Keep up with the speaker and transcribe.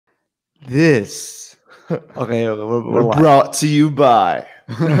This. Okay, we're live. Brought to you by.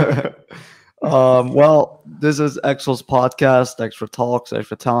 Well, this is Exo's podcast, Extra Talks,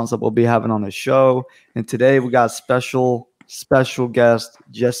 Extra Talents that we'll be having on the show. And today we got special guest,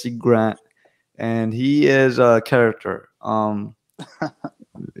 Jesse Grant, and he is a character.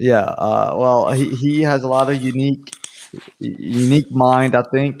 Yeah, well, he has a lot of unique mind, I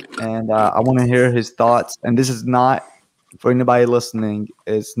think, and I want to hear his thoughts. And this is not for anybody listening.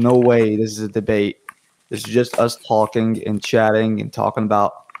 It's no way this is a debate. This is just us talking and chatting and talking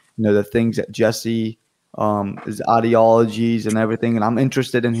about the things that Jesse his ideologies and everything, and I'm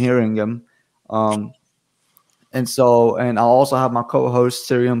interested in hearing them. Um, and I also have my co-host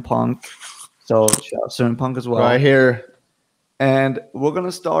Syrian Punk. So shout out Syrian Punk as Right well. here. And we're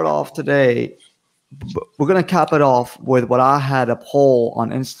gonna start off today. We're gonna cap it off with what I had a poll on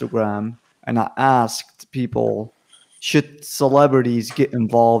Instagram, and I asked people, should celebrities get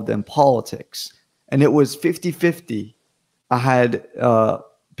involved in politics? And it was 50-50. I had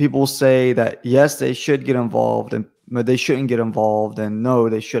people say that yes, they should get involved, and they shouldn't get involved, and no,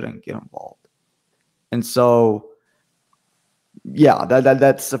 they shouldn't get involved. And so, yeah,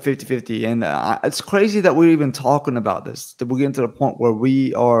 that's a 50-50. And it's crazy that we're even talking about this, that we're getting to the point where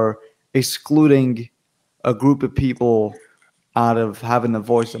we are excluding a group of people out of having a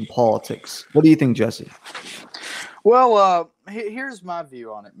voice in politics. What do you think, Jesse? Well, here's my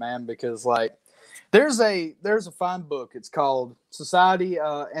view on it, man. Because there's a fine book. It's called Society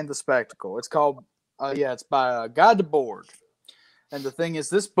and the Spectacle. It's called it's by Guy Debord. And the thing is,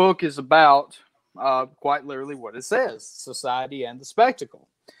 this book is about quite literally what it says: society and the spectacle.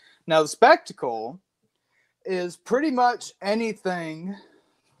 Now, the spectacle is pretty much anything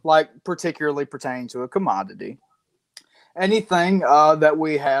particularly pertaining to a commodity. Anything that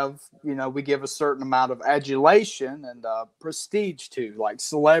we have, we give a certain amount of adulation and prestige to, like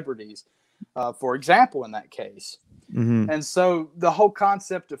celebrities, for example, in that case. Mm-hmm. And so the whole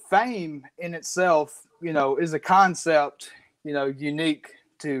concept of fame in itself, is a concept, unique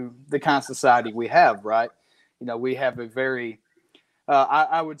to the kind of society we have, right? We have a very,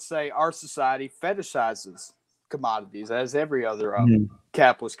 I would say our society fetishizes commodities, as every other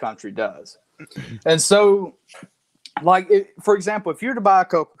capitalist country does. And so, for example, if you were to buy a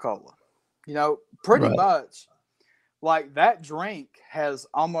Coca-Cola, pretty Right. much that drink has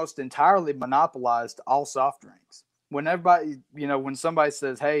almost entirely monopolized all soft drinks. When everybody, when somebody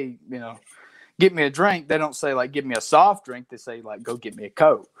says, hey, get me a drink, they don't say give me a soft drink. They say go get me a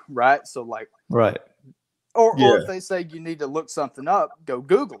Coke. Right. So Right. or Yeah. if they say you need to look something up, go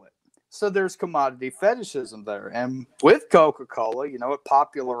Google it. So there's commodity fetishism there. And with Coca-Cola,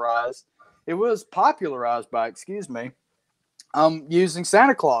 it was popularized by, using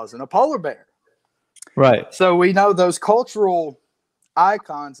Santa Claus and a polar bear. Right. So we know those cultural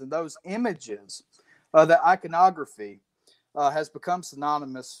icons and those images, that iconography has become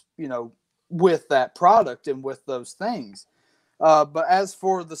synonymous, with that product and with those things. But as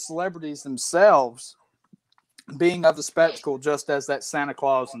for the celebrities themselves being of the spectacle, just as that Santa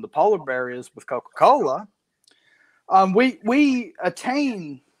Claus and the polar bear is with Coca-Cola, we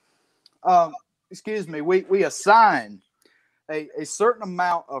attain, we assign a certain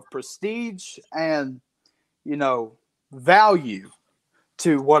amount of prestige and, value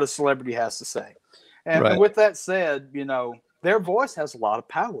to what a celebrity has to say. And with that said, their voice has a lot of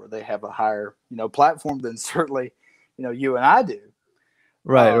power. They have a higher, platform than certainly, you and I do.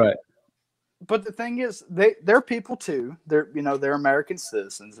 Right. But the thing is, they're people too. They're American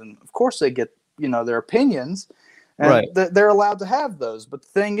citizens, and of course they get, their opinions, and they're allowed to have those. But the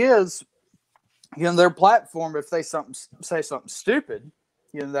thing is, their platform, if they say something stupid,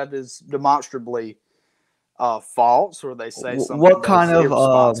 that is demonstrably false, or they say something What kind that's of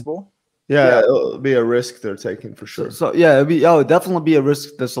irresponsible. Yeah, it'll be a risk they're taking for sure. So yeah, it'd definitely be a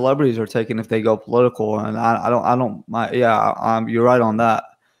risk the celebrities are taking if they go political, and you're right on that.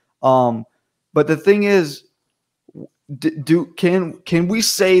 But the thing is, can we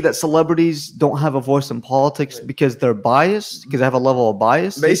say that celebrities don't have a voice in politics because they're biased, because they have a level of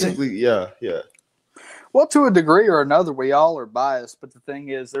bias? Basically, yeah. Well, to a degree or another, we all are biased. But the thing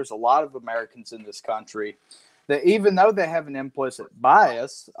is, there's a lot of Americans in this country that, even though they have an implicit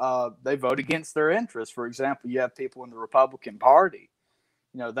bias, they vote against their interests. For example, you have people in the Republican Party.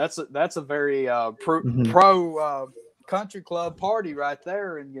 That's a very pro country club party right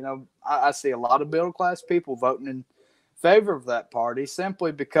there. And, I see a lot of middle class people voting in favor of that party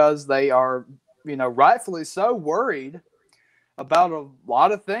simply because they are, rightfully so, worried about a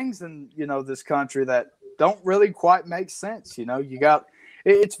lot of things in, this country that don't really quite make sense.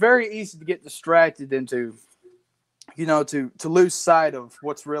 It's very easy to get distracted into to lose sight of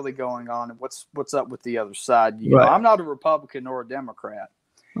what's really going on and what's up with the other side. Right. I'm not a Republican or a Democrat,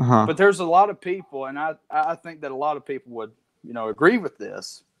 Uh-huh. but there's a lot of people, and I think that a lot of people would, agree with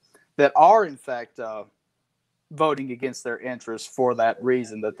this, that are in fact voting against their interests for that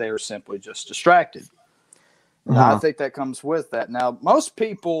reason, that they are simply just distracted. Uh-huh. I think that comes with that. Now, most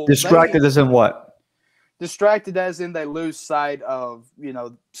people Distracted as in what? Distracted as in they lose sight of,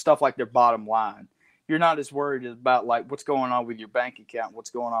 stuff like their bottom line. You're not as worried about like what's going on with your bank account,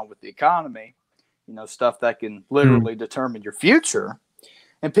 what's going on with the economy, stuff that can literally determine your future.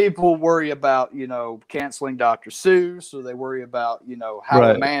 And people worry about, canceling Dr. Seuss, or they worry about, how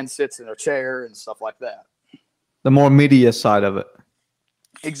a man sits in a chair and stuff like that. The more media side of it.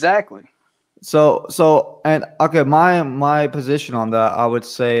 Exactly. So and okay, my position on that, I would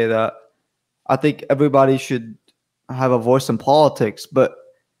say that I think everybody should have a voice in politics, but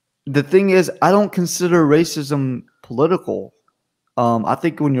the thing is, I don't consider racism political. I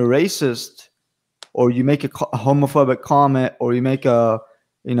think when you're racist, or you make a homophobic comment, or you make a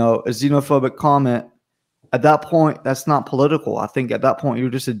xenophobic comment, at that point, that's not political. I think at that point, you're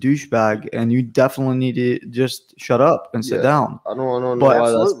just a douchebag, and you definitely need to just shut up and sit down. I don't know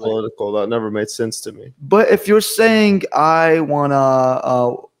why that's political. That never made sense to me. But if you're saying I want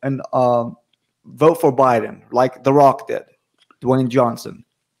to vote for Biden, like The Rock did, Dwayne Johnson,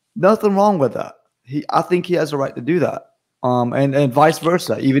 nothing wrong with that. I think he has a right to do that. And vice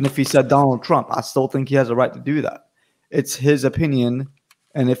versa. Even if he said Donald Trump, I still think he has a right to do that. It's his opinion.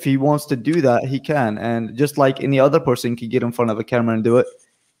 And if he wants to do that, he can. And just like any other person can get in front of a camera and do it,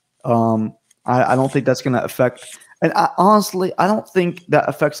 I don't think that's going to affect. And honestly, I don't think that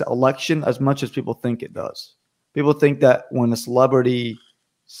affects the election as much as people think it does. People think that when a celebrity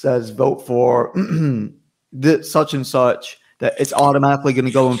says vote for such and such, that it's automatically going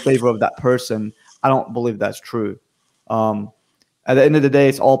to go in favor of that person. I don't believe that's true. At the end of the day,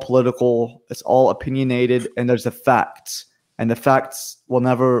 it's all political. It's all opinionated. And there's the facts. And the facts will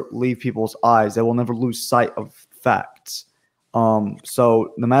never leave people's eyes. They will never lose sight of facts.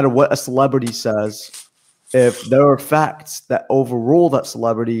 So no matter what a celebrity says, if there are facts that overrule that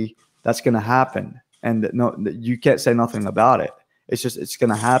celebrity, that's going to happen. And you can't say nothing about it. It's going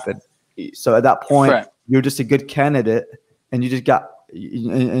to happen. So at that point, you're just a good candidate, and you just got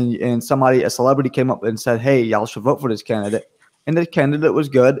and a celebrity came up and said, "Hey, y'all should vote for this candidate," and the candidate was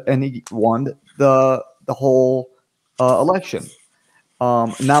good, and he won the whole election.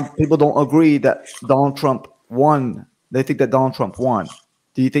 Now people don't agree that Donald Trump won. They think that Donald Trump won.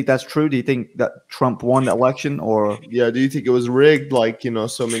 Do you think that's true? Do you think that Trump won the election, or do you think it was rigged, like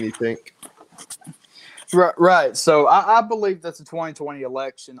so many think? Right. So I believe that's a 2020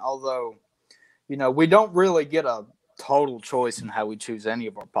 election, although, we don't really get a total choice in how we choose any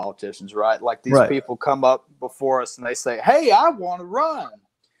of our politicians, right? Like these people come up before us and they say, "Hey, I want to run."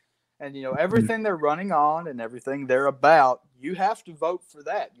 And, everything they're running on and everything they're about, you have to vote for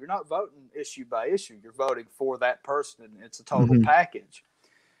that. You're not voting issue by issue. You're voting for that person. And it's a total package.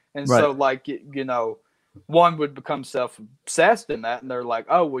 And so, like, one would become self-obsessed in that, and they're like,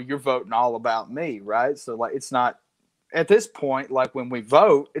 "Oh, well, you're voting all about me," right? So, like, it's not at this point, like when we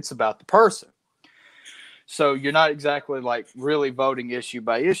vote, it's about the person. So you're not exactly like really voting issue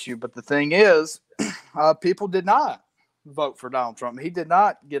by issue. But the thing is, people did not vote for Donald Trump. He did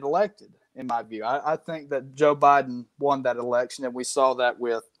not get elected, in my view. I think that Joe Biden won that election, and we saw that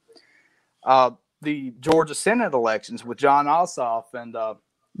with the Georgia Senate elections with John Ossoff and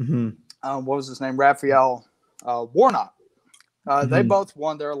what was his name? Raphael Warnock. They both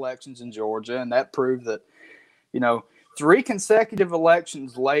won their elections in Georgia, and that proved that, 3 consecutive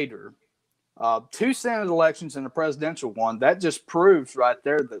elections later, 2 Senate elections and a presidential one, that just proves right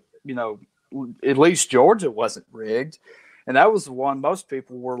there that, at least Georgia wasn't rigged. And that was the one most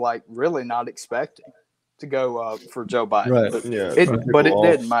people were like really not expecting to go for Joe Biden. Right. But it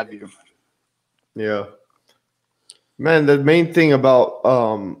did, in my view. Yeah. Man, the main thing about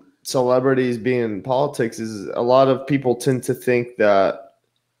celebrities being in politics is a lot of people tend to think that,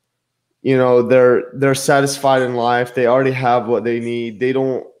 they're satisfied in life. They already have what they need. They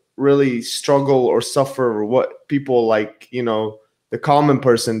don't really struggle or suffer what people like, the common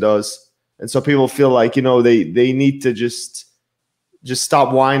person does. And so people feel like, they need to just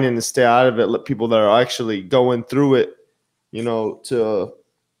stop whining and stay out of it. Let people that are actually going through it, to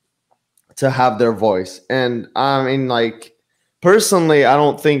have their voice. And I mean, like, personally, I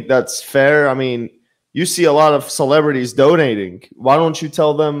don't think that's fair. I mean, you see a lot of celebrities donating. Why don't you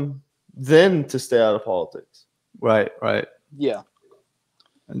tell them then to stay out of politics? Right. Yeah.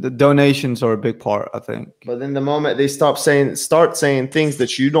 The donations are a big part, I think. But then the moment they start saying things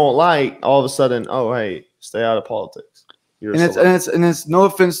that you don't like, all of a sudden, oh hey, stay out of politics. You're And it's no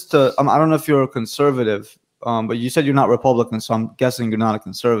offense to I don't know if you're a conservative, but you said you're not Republican, so I'm guessing you're not a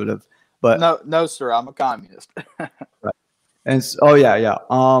conservative. But no, sir, I'm a communist. Right. And oh yeah.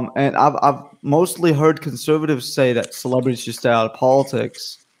 And I've mostly heard conservatives say that celebrities should stay out of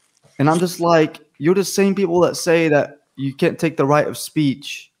politics, and I'm just like, you're the same people that say that you can't take the right of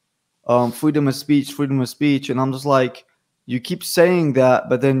speech, freedom of speech, and I'm just like, you keep saying that,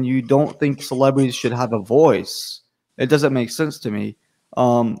 but then you don't think celebrities should have a voice. It doesn't make sense to me.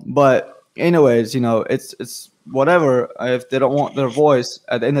 But anyways, it's whatever. If they don't want their voice,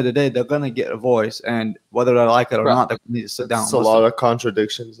 at the end of the day, they're gonna get a voice, and whether they like it or not, they need to sit down. It's a lot of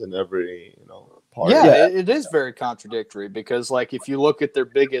contradictions in every part. Yeah, it is very contradictory because, like, if you look at their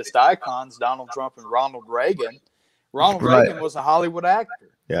biggest icons, Donald Trump and Ronald Reagan. Ronald Reagan was a Hollywood accer.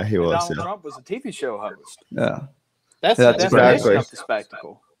 Yeah, he was. Donald Trump was a TV show host. Yeah, that's the definition exactly of the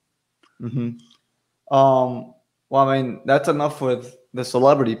spectacle. Mm-hmm. Well, I mean, that's enough with the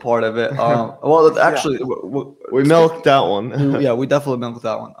celebrity part of it. Well, actually, we milked that one. Yeah, we definitely milked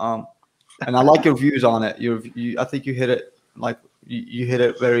that one. And I like your views on it. I think you hit it like you hit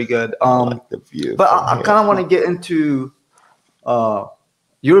it very good. I like the view. But I kind of want to get into.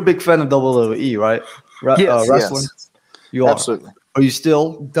 You're a big fan of WWE, right? Yes, wrestling. Yes. You are. Absolutely. Are you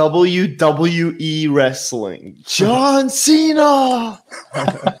still WWE wrestling? John Cena.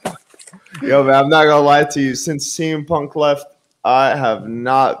 Yo, man, I'm not gonna lie to you. Since CM Punk left, I have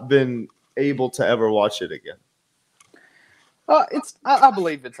not been able to ever watch it again. I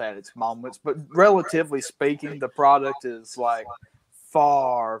believe it's at its moments, but relatively speaking, the product is like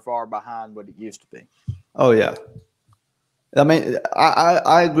far behind what it used to be. Oh yeah. I mean,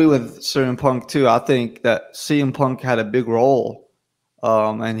 I agree with CM Punk too. I think that CM Punk had a big role,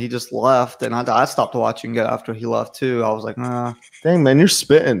 and he just left, and I stopped watching it after he left too. I was like, nah. Dang, man, you're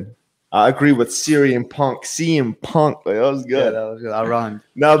spitting. I agree with CM Punk. CM Punk, like, that was good. Yeah, that was good. I rhymed.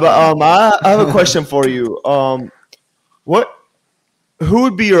 No, but I have a question for you. Who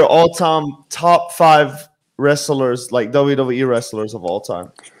would be your all-time top 5 wrestlers, like WWE wrestlers of all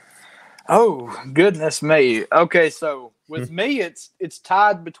time? Oh, goodness me. Okay, so with me, it's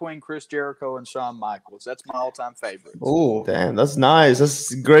tied between Chris Jericho and Shawn Michaels. That's my all-time favorite. Oh, damn, that's nice.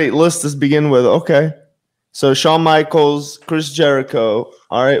 That's a great list to begin with. Okay. So Shawn Michaels, Chris Jericho.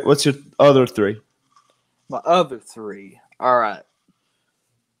 All right, what's your other 3? My other 3. All right.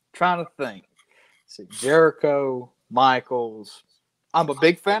 Trying to think. See, Jericho, Michaels. I'm a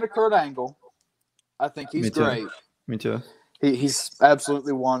big fan of Kurt Angle. I think he's great. Me too. He's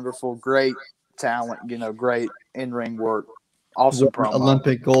absolutely wonderful. Great talent, great in-ring work. Awesome promo.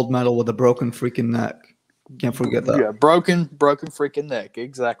 Olympic gold medal with a broken freaking neck. Can't forget that. Yeah, broken freaking neck.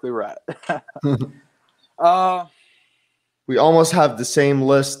 Exactly right. We almost have the same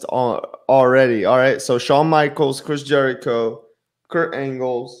list already. All right, so Shawn Michaels, Chris Jericho, Kurt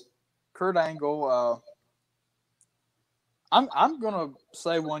Angle. I'm gonna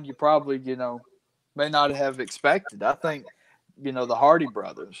say one you probably may not have expected. I think the Hardy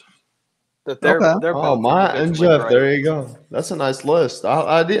brothers. That they're both Matt and Jeff. Great. There you go. That's a nice list.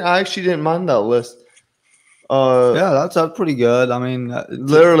 I actually didn't mind that list. Yeah, that's pretty good. I mean,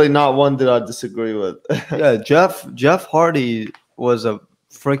 literally not one that I disagree with. Yeah, Jeff Hardy was a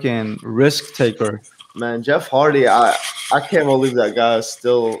freaking risk taker. Man, Jeff Hardy, I can't believe that guy is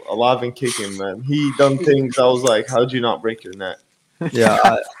still alive and kicking, man. He done things I was like, how'd you not break your neck?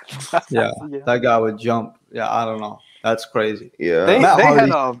 Yeah, yeah, that guy would jump. Yeah, I don't know. That's crazy. Yeah.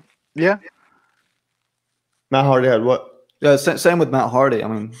 Matt Hardy had what? Yeah, same with Matt Hardy. I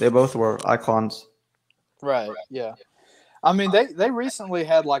mean, they both were icons. Right, yeah. I mean, they recently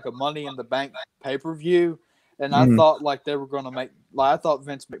had like a Money in the Bank pay-per-view, and I thought like they were going to make – I thought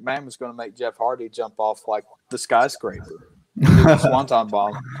Vince McMahon was going to make Jeff Hardy jump off like the skyscraper. Swanton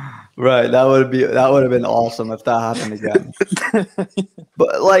bomb. Right, that would have been awesome if that happened again.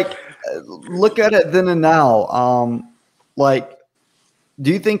 But like, look at it then and now. Like,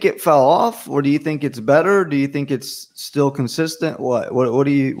 do you think it fell off, or do you think it's better? Do you think it's still consistent?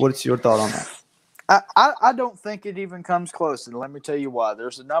 What's your thought on that? I don't think it even comes close, and let me tell you why.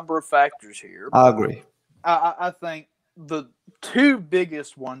 There's a number of factors here. I agree. I think the 2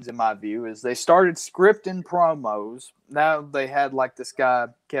 biggest ones in my view is they started scripting promos. Now they had like this guy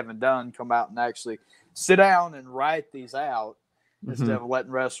Kevin Dunn come out and actually sit down and write these out instead of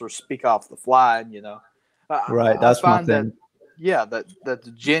letting wrestlers speak off the fly. And right, that's my thing. That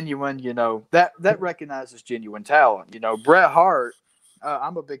the genuine, that recognizes genuine talent. Bret Hart.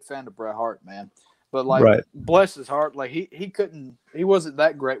 I'm a big fan of Bret Hart, man. But like, Right. bless his heart, like he wasn't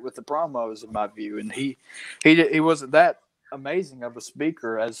that great with the promos in my view, and he wasn't that amazing of a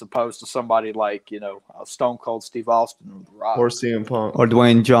speaker as opposed to somebody like Stone Cold Steve Austin or The Rock Or CM Punk. Or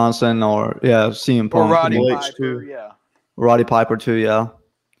Dwayne Johnson, or CM or Punk, Roddy Triple H Piper. too. Yeah. Roddy Piper too. Yeah.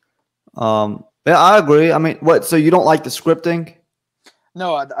 Yeah, I agree. I mean, what? So you don't like the scripting?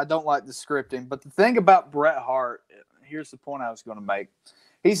 No, I don't like the scripting. But the thing about Bret Hart, here's the point I was going to make.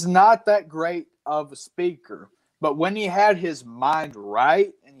 He's not that great of a speaker, but when he had his mind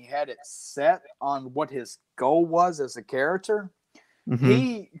right and he had it set on what his goal was as a character, Mhm.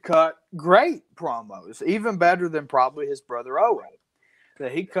 he cut great promos, even better than probably his brother Owen.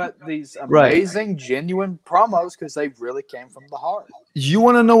 That he cut these amazing, genuine promos because they really came from the heart. You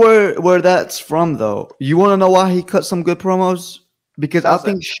want to know where that's from, though? You want to know why he cut some good promos? Because How's I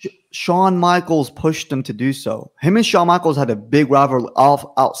think Shawn Michaels pushed him to do so. Him and Shawn Michaels had a big rivalry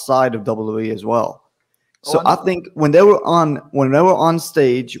outside of WWE as well. So I think when they were on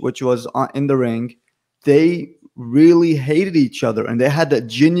stage, which was in the ring, they really hated each other, and they had that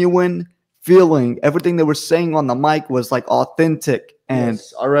genuine feeling. Everything they were saying on the mic was like authentic. And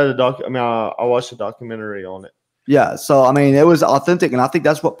Yes, I read I watched a documentary on it. yeah, so I mean, it was authentic, and I think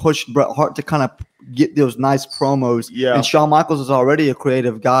that's what pushed Bret Hart to kind of get those nice promos. Yeah. And Shawn Michaels is already a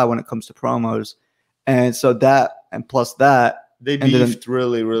creative guy when it comes to promos, and so that, and plus that, They and then- beefed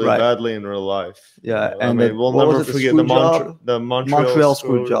really, really right. badly in real life. Yeah, I and mean, we'll what was never it, the forget screw job? the Montreal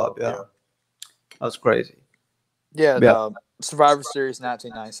screw job. Yeah, that was crazy. Yeah, Yeah. the Survivor Series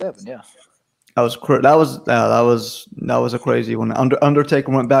 1997. Yeah. That was a crazy one.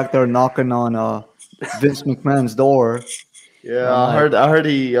 Undertaker went back there knocking on Vince McMahon's door. Yeah, I'm I heard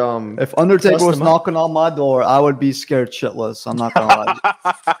he If Undertaker Cussed was him out. knocking on my door, I would be scared shitless. I'm not gonna lie.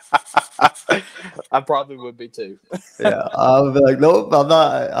 I probably would be too. Yeah, I would be like, nope, I'm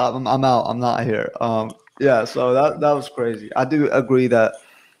not. I'm out. I'm not here. Yeah. So that was crazy. I do agree that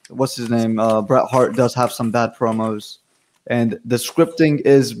what's his name, Bret Hart does have some bad promos, and the scripting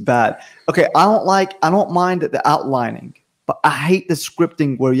is bad. Okay, I don't mind the outlining, but I hate the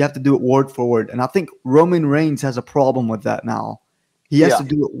scripting where you have to do it word for word. And I think Roman Reigns has a problem with that now. He has to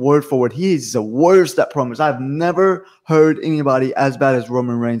do it word for word. He is the worst at promos. I've never heard anybody as bad as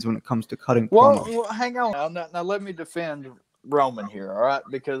Roman Reigns when it comes to cutting promos. Well, hang on. Now let me defend Roman here, all right?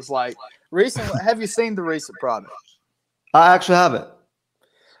 Because like recently, have you seen the recent product? I actually haven't.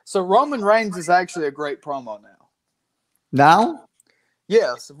 So Roman Reigns is actually a great promo now. Now?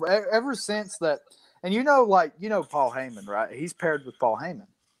 Yes, ever since that, and Paul Heyman, right? He's paired with Paul Heyman.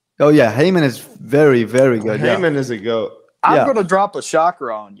 Oh yeah, Heyman is very, very good. Heyman is a goat. I'm going to drop a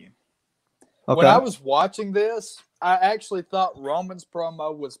shocker on you. Okay. When I was watching this, I actually thought Roman's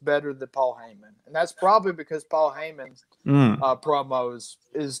promo was better than Paul Heyman. And that's probably because Paul Heyman's promos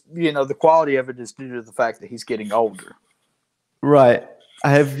is, the quality of it is due to the fact that he's getting older. Right.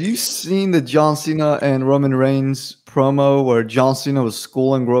 Have you seen the John Cena and Roman Reigns promo where John Cena was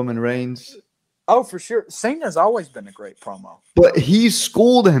schooling Roman Reigns? Oh, for sure. Cena's always been a great promo. But he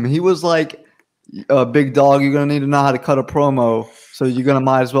schooled him. He was like, big dog, you're going to need to know how to cut a promo, so you're going to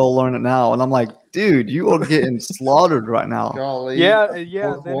might as well learn it now. And I'm like, dude, you are getting slaughtered right now. Golly. Yeah. Then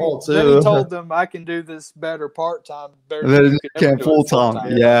he told them, I can do this better part-time. Better than you could ever do it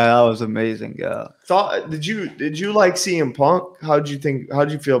full-time. Yeah, that was amazing. Yeah. Did you like CM Punk? How'd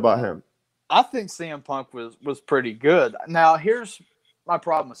you feel about him? I think CM Punk was pretty good. Now, here's my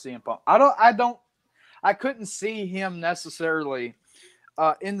problem with CM Punk. I couldn't see him necessarily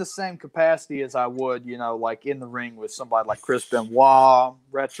in the same capacity as I would, like in the ring with somebody like Chris Benoit,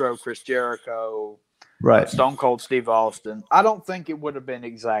 Retro Chris Jericho, right? Stone Cold Steve Austin. I don't think it would have been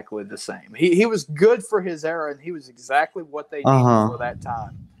exactly the same. He was good for his era, and he was exactly what they needed for that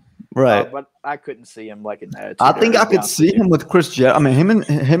time. Right. But I couldn't see him like in that. I think I could see him with Chris Jericho. I mean,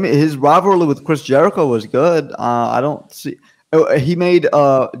 his rivalry with Chris Jericho was good. I don't see. He made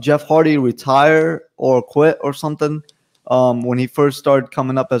Jeff Hardy retire or quit or something. When he first started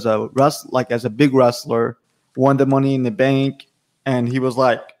coming up as a big wrestler, won the Money in the Bank, and he was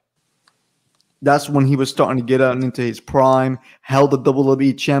like, that's when he was starting to get out into his prime. Held the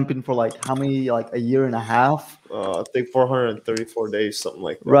WWE champion for a year and a half. I think 434 days, something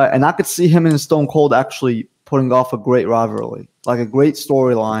like that. Right, and I could see him and Stone Cold actually putting off a great rivalry, like a great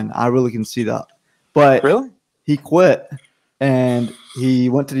storyline. I really can see that. But really, he quit and he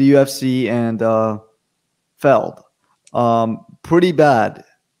went to the UFC and failed. Pretty bad.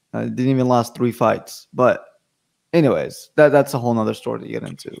 Didn't even last 3 fights. But anyways, that's a whole nother story to get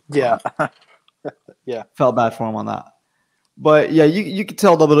into. Yeah. Yeah. Felt bad for him on that. But yeah, you could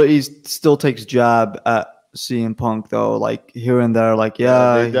tell WWE still takes jab at CM Punk though, like here and there, like they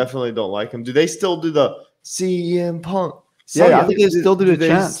definitely don't like him. Do they still do the CM Punk? I think they still do the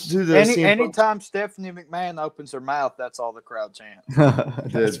chants. Anytime Stephanie McMahon opens her mouth, that's all the crowd chants.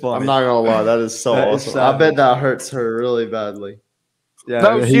 That's funny. I'm not gonna lie, that is so awesome. I bet that hurts her really badly. Yeah,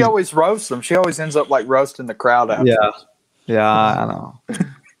 no, she always roasts them. She always ends up like roasting the crowd afterwards. Yeah, I know.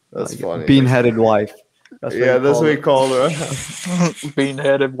 That's funny. Bean-headed wife. That's what we call her.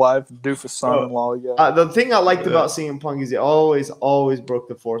 Bean-headed wife, doofus son-in-law. Yeah. The thing I liked about CM Punk is he always broke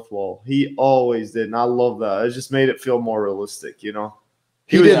the fourth wall. He always did, and I love that. It just made it feel more realistic, you know.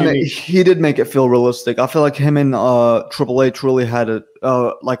 He did make it feel realistic. I feel like him and Triple H really had a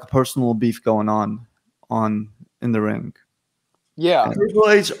personal beef going on in the ring. Yeah, Triple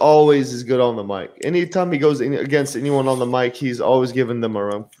H always is good on the mic. Anytime he goes against anyone on the mic, he's always giving them a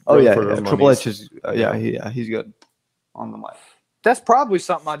run. Triple H is he's good on the mic. That's probably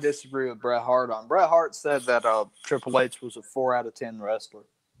something I disagree with Bret Hart on. Bret Hart said that Triple H was a 4 out of 10 wrestler.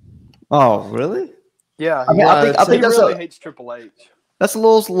 Oh, really? Yeah, I think he really hates Triple H. That's a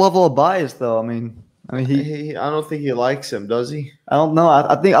little level of bias, though. I mean, I don't think he likes him, does he? I don't know.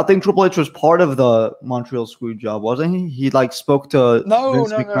 I think Triple H was part of the Montreal Screw job, wasn't he? He spoke to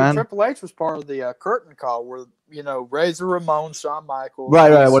Vince McMahon. Triple H was part of the curtain call where Razor Ramon, Shawn Michaels,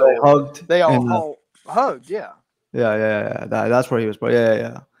 right, where they hugged. They all hugged, yeah. Yeah. That's where he was.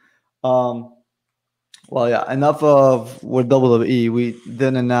 Yeah. Well, yeah. Enough of with WWE. We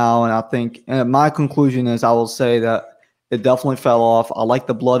then and now, and I think my conclusion is I will say that it definitely fell off. I like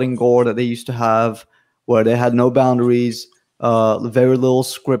the blood and gore that they used to have, where they had no boundaries, very little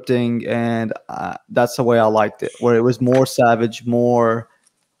scripting, and that's the way I liked it, where it was more savage, more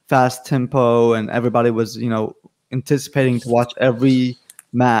fast tempo, and everybody was, anticipating to watch every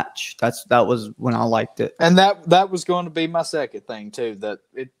match. That was when I liked it. And that was going to be my second thing too, that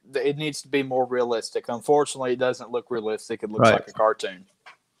it needs to be more realistic. Unfortunately, it doesn't look realistic. It looks like a cartoon.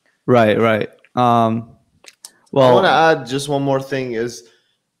 Right. Well, I want to add just one more thing is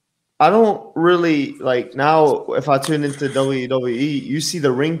I don't really now if I tune into WWE, you see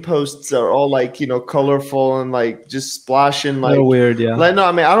the ring posts are all colorful and just splashing they're weird, yeah. No,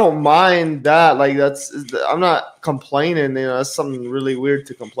 I mean I don't mind that. I'm not complaining, that's something really weird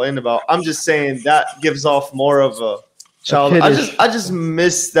to complain about. I'm just saying that gives off more of a child. I just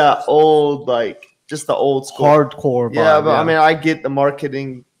miss that old just the old school hardcore vibe, yeah, but I mean I get the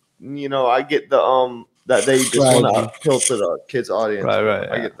marketing, I get the that they just want to appeal to the kids' audience.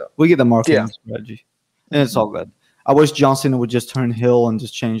 Right. I get that. We get the marketing strategy, and it's all good. I wish John Cena would just turn heel and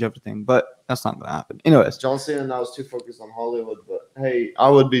just change everything, but that's not going to happen. Anyways, John Cena now is too focused on Hollywood, but hey, I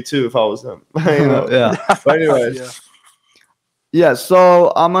would be too if I was him. Yeah. But anyways, yeah.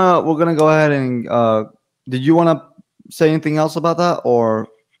 So we're gonna go ahead and. Did you want to say anything else about that, or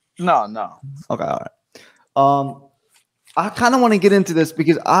no? Okay, all right. I kind of want to get into this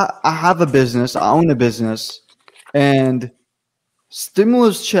because I have a business. I own a business, and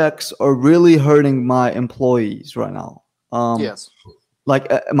stimulus checks are really hurting my employees right now. Yes.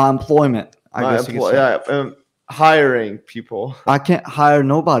 My employment, I guess you could say. Hiring people. I can't hire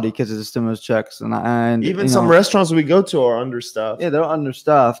nobody because of the stimulus checks, and even some restaurants we go to are understaffed. Yeah, they're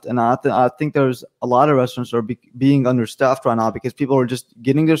understaffed, and I think there's a lot of restaurants that are being understaffed right now because people are just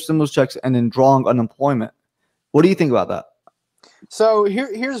getting their stimulus checks and then drawing unemployment. What do you think about that? So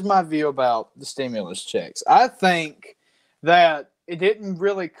here's my view about the stimulus checks. I think that it didn't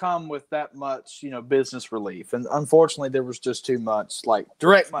really come with that much, business relief. And unfortunately, there was just too much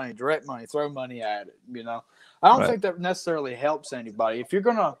direct money, throw money at it, I don't think that necessarily helps anybody. If you're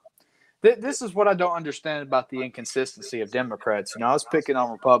going to this is what I don't understand about the inconsistency of Democrats. I was picking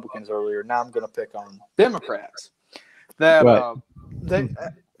on Republicans earlier. Now I'm going to pick on Democrats. That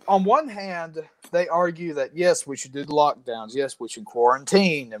on one hand, they argue that, yes, we should do the lockdowns. Yes, we should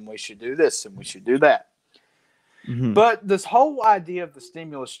quarantine, and we should do this, and we should do that. Mm-hmm. But this whole idea of the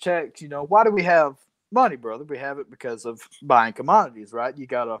stimulus checks, why do we have money, brother? We have it because of buying commodities, right? You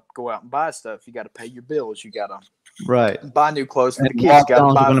got to go out and buy stuff. You got to pay your bills. You got to buy new clothes for the kids. You got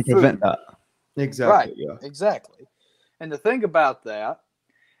to buy food. Prevent that. Exactly. Right. Yeah. Exactly. And the thing about that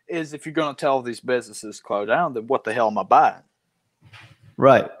is if you're going to tell these businesses to close down, then what the hell am I buying?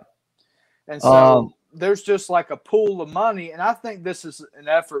 Right. And so there's just a pool of money. And I think this is an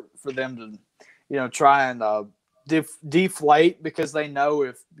effort for them to, try and deflate, because they know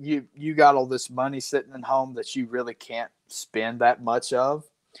if you got all this money sitting at home that you really can't spend that much of.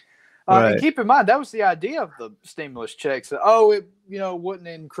 And keep in mind, that was the idea of the stimulus checks. That, it wouldn't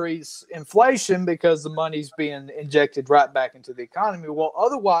increase inflation because the money's being injected right back into the economy. Well,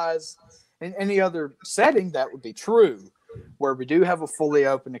 otherwise, in any other setting, that would be true. where we do have a fully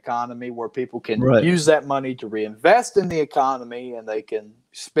open economy where people can Right. use that money to reinvest in the economy and they can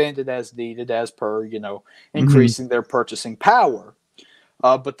spend it as needed as per, increasing their purchasing power.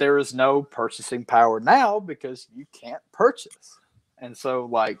 But there is no purchasing power now because you can't purchase. And so,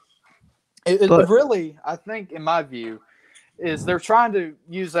 like, it really, I think, in my view, is they're trying to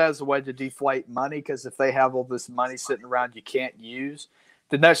use that as a way to deflate money, because if they have all this money sitting around you can't use,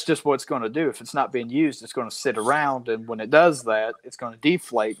 then that's just what it's going to do. If it's not being used, it's going to sit around. And when it does that, it's going to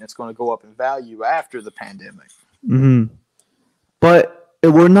deflate and it's going to go up in value after the pandemic. Mm-hmm. But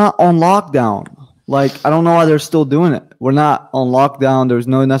we're not on lockdown. Like, I don't know why they're still doing it. We're not on lockdown. There's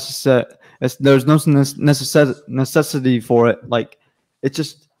no necessity for it. Like, it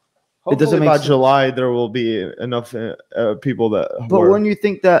just Hopefully it doesn't make by sense. July there will be enough people that. But when you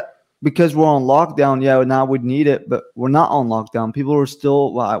think that because we're on lockdown, yeah, now we'd need it, but we're not on lockdown. People are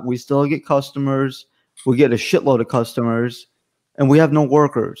still, we still get customers. We get a shitload of customers, and we have no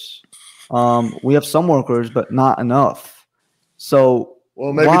workers. We have some workers, but not enough. So,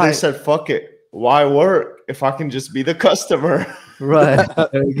 well, maybe they said, "Fuck it, why work if I can just be the customer?" Right,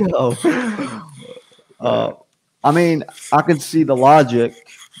 there you go. I mean, I can see the logic,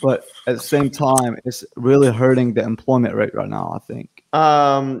 but at the same time, it's really hurting the employment rate right now, I think.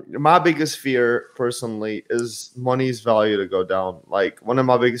 My biggest fear personally is money's value to go down. Like, one of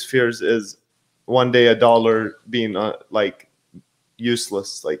my biggest fears is one day a dollar being like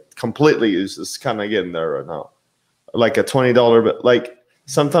useless, like completely useless. Kind of getting there right now, like a $20 bill. Like,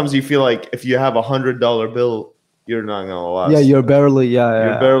 sometimes you feel like if you have $100 bill, you're not gonna last. Yeah, you're barely, you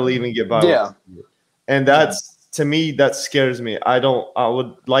barely even get by. Yeah, and that's to me, that scares me. I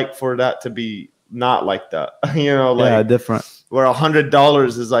would like for that to be not like that. Like, different. Where $100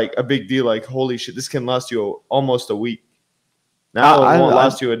 is like a big deal. Like, holy shit, this can last you almost a week. Now it won't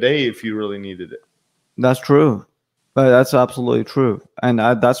last you a day if you really needed it. That's true. But that's absolutely true. And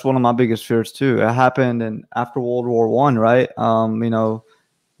that's one of my biggest fears too. It happened after World War I, right?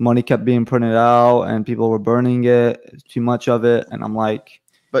 Money kept being printed out and people were burning it, too much of it. And I'm like,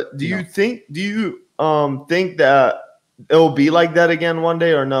 but do you think that it'll be like that again one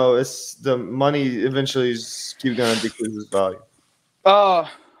day, or no? It's the money eventually is keep going to decrease its value.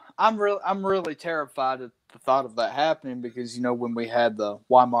 I'm really terrified at the thought of that happening, because when we had the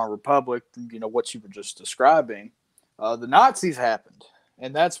Weimar Republic, what you were just describing, the Nazis happened,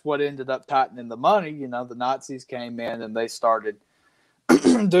 and that's what ended up tightening the money. The Nazis came in and they started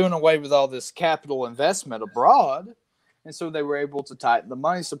doing away with all this capital investment abroad. And so they were able to tighten the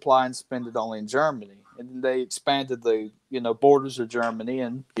money supply and spend it only in Germany. And then they expanded the, borders of Germany,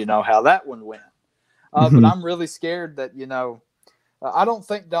 and how that one went. But I'm really scared that, I don't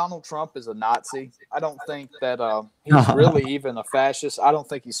think Donald Trump is a Nazi. I don't think that he's really even a fascist. I don't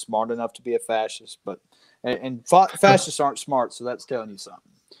think he's smart enough to be a fascist. But fascists aren't smart, so that's telling you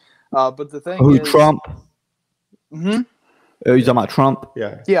something. But the thing is, Trump? Mm-hmm. Are you talking about Trump?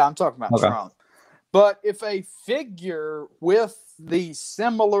 Yeah, I'm talking about Trump. But if a figure with the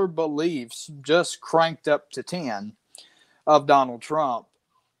similar beliefs just cranked up to 10 of Donald Trump,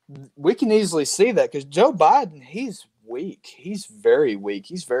 we can easily see that, because Joe Biden, he's weak. He's very weak.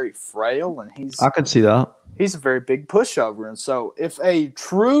 He's very frail, and I can see that. He's a very big pushover. And so if a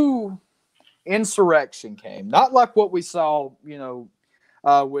true insurrection came, not like what we saw,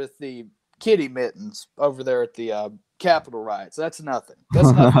 with the kitty mittens over there at the Capitol riots. That's nothing.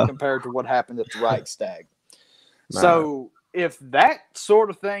 That's nothing compared to what happened at the Reichstag. So if that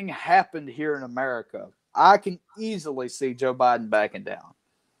sort of thing happened here in America, I can easily see Joe Biden backing down.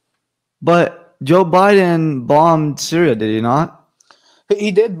 But Joe Biden bombed Syria, did he not?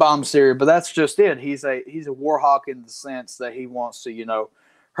 He did bomb Syria, but that's just it. He's a war hawk in the sense that he wants to,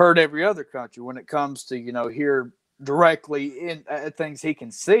 hurt every other country when it comes to, here directly in things he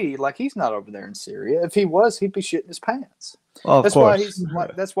can see. Like, he's not over there in Syria. If he was, he'd be shitting his pants. Oh, that's course.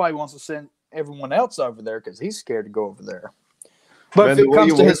 That's why he wants to send everyone else over there, because he's scared to go over there. But if it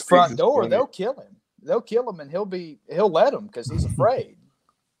comes to his front door, they'll kill him. They'll kill him, and he'll let him because he's afraid.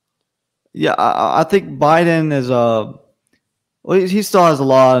 Yeah, I think Biden is he still has a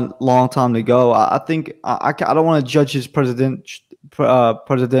long time to go. I think I don't want to judge his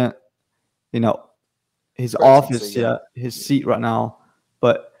his office, his seat right now.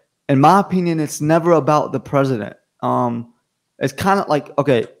 But in my opinion, it's never about the president. It's kind of like,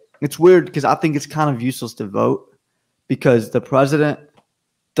 okay, it's weird because I think it's kind of useless to vote because the president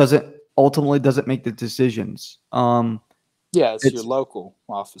ultimately doesn't make the decisions. It's your local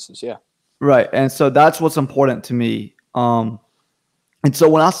offices, yeah. Right, and so that's what's important to me. And so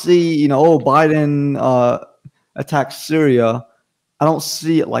when I see, Biden attacks Syria, I don't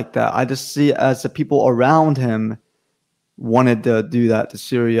see it like that. I just see it as the people around him wanted to do that to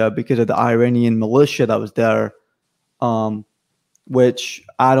Syria because of the Iranian militia that was there, which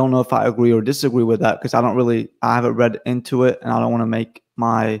I don't know if I agree or disagree with that because I haven't read into it and I don't want to make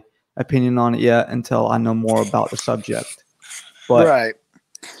my opinion on it yet until I know more about the subject. But, right.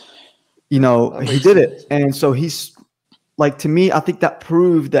 he did it. And so he's like, to me, I think that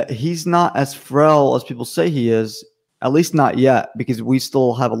proved that he's not as frail as people say he is, at least not yet, because we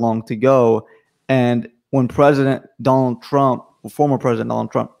still have a long to go. And when President Donald Trump, former President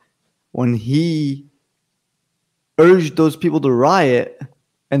Donald Trump, when he urged those people to riot,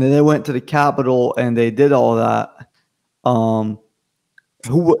 and then they went to the Capitol and they did all that,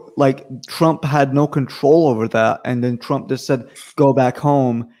 Trump had no control over that, and then Trump just said, "Go back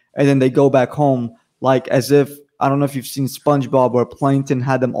home," and then they go back home like as if, I don't know if you've seen SpongeBob where Plankton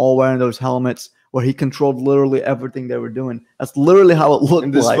had them all wearing those helmets where he controlled literally everything they were doing. That's literally how it looked.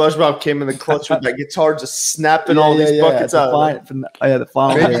 And the SpongeBob came in the clutch with that guitar, just snapping all these buckets out. The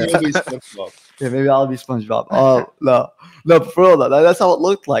final. Maybe you'll be SpongeBob. Yeah, maybe I'll be SpongeBob. Oh no, for real though. That's how it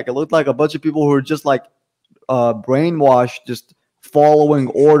looked like. It looked like a bunch of people who were just like brainwashed, just following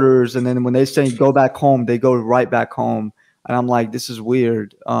orders, and then when they say go back home, they go right back home. And I'm like, this is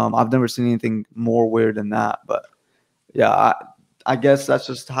weird. I've never seen anything more weird than that. But yeah, I guess that's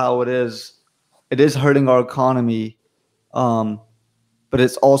just how it is. It is hurting our economy, but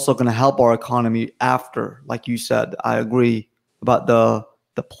it's also going to help our economy after. Like you said, I agree about the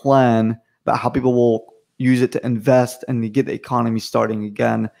plan, about how people will use it to invest and to get the economy starting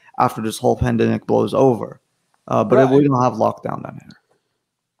again after this whole pandemic blows over. But Right. we don't have lockdown down here.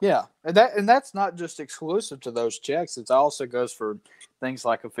 Yeah, and that's not just exclusive to those checks. It also goes for things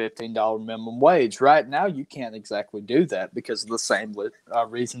like a $15 minimum wage. Right now, you can't exactly do that because of the same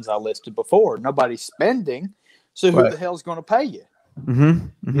reasons I listed before. Nobody's spending, so who Right. the hell's going to pay you?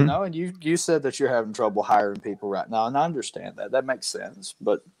 Mm-hmm. You know, and you said that you're having trouble hiring people right now, and I understand that. That makes sense.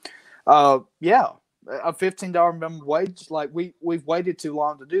 But yeah, a $15 minimum wage, like we've waited too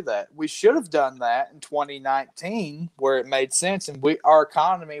long to do that. We should have done that in 2019 where it made sense, and our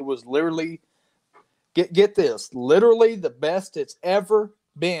economy was literally get this, literally the best it's ever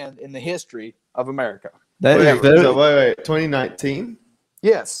been in the history of America. Wait, 2019?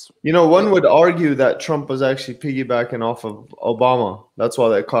 Yes. One would argue that Trump was actually piggybacking off of Obama. That's why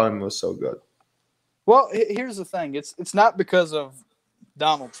the economy was so good. Well, here's the thing. It's not because of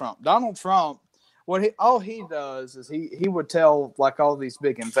Donald Trump. Donald Trump, all he does is he would tell like all these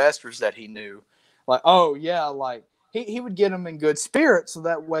big investors that he knew, like, oh yeah, like he would get them in good spirits so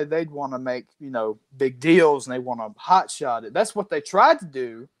that way they'd want to make, big deals and they want to hotshot it. That's what they tried to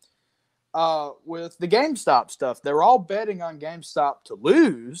do with the GameStop stuff. They were all betting on GameStop to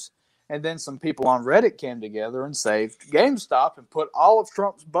lose, and then some people on Reddit came together and saved GameStop and put all of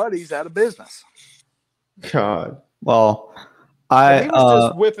Trump's buddies out of business. God. Well, He was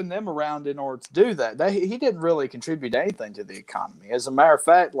just whipping them around in order to do that. He didn't really contribute anything to the economy. As a matter of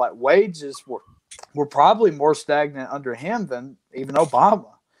fact, like wages were probably more stagnant under him than even Obama.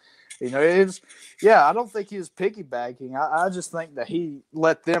 I don't think he was piggybacking. I just think that he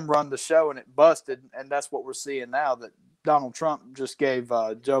let them run the show and it busted, and that's what we're seeing now. That Donald Trump just gave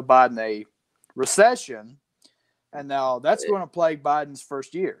Joe Biden a recession, and now that's going to plague Biden's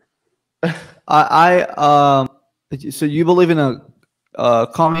first year. So you believe in a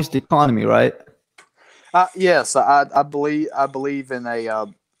communist economy, right? Yes, I believe in a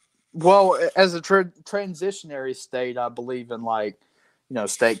as a transitionary state. I believe in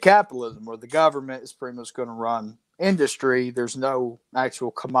state capitalism, where the government is pretty much going to run industry. There's no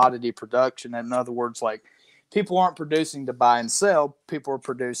actual commodity production. In other words, like people aren't producing to buy and sell. People are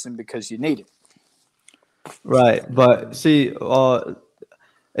producing because you need it. Right, but see,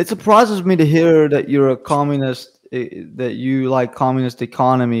 it surprises me to hear that you're a communist, that you like communist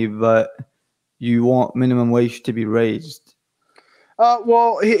economy, but you want minimum wage to be raised.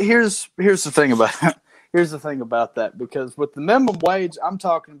 Well, here's the thing about here's the thing about that, because with the minimum wage, I'm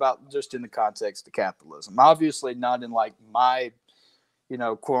talking about just in the context of capitalism. Obviously, not in like my,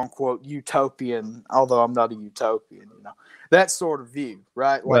 quote unquote utopian. Although I'm not a utopian, that sort of view,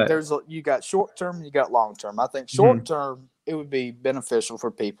 right? Like you got short term and you got long term. I think short term, it would be beneficial for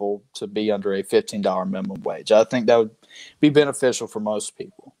people to be under a $15 minimum wage. I think that would be beneficial for most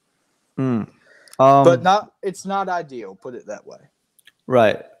people. But it's not ideal, put it that way.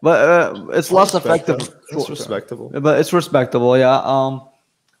 Right. But it's less effective. It's respectable. But it's respectable, yeah.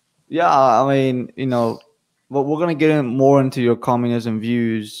 I mean, but we're gonna get more into your communism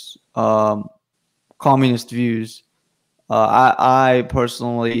views, communist views. I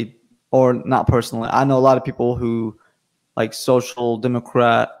personally, or not personally, I know a lot of people who like social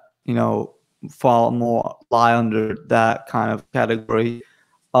democrat, fall more lie under that kind of category.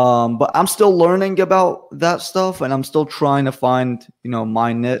 But I'm still learning about that stuff, and I'm still trying to find,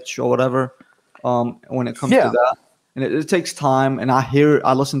 my niche or whatever. When it comes to Yeah. that, and it takes time. And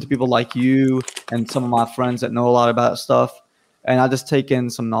I listen to people like you and some of my friends that know a lot about stuff, and I just take in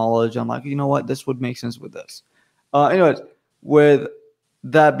some knowledge. I'm like, you know what, this would make sense with this. Anyways, with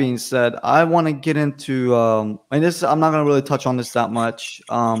that being said, I want to get into, and this I'm not gonna really touch on this that much.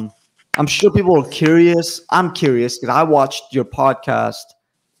 I'm sure people are curious. I'm curious because I watched your podcast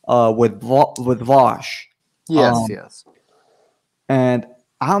with Vosh. Yes, yes. And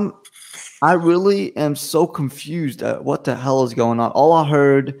I really am so confused at what the hell is going on. All I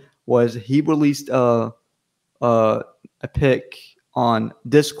heard was he released a pic on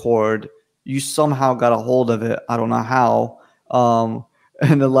Discord. You somehow got a hold of it. I don't know how.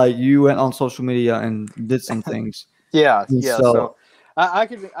 And then like you went on social media and did some things. Yeah, And yeah. So I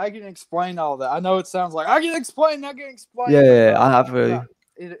can explain all that. I know it sounds like I can explain. yeah, I have really.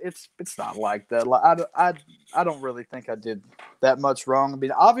 It's not like that. Like I don't really think I did that much wrong. I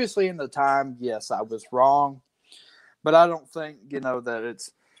mean, obviously in the time, yes, I was wrong, but I don't think that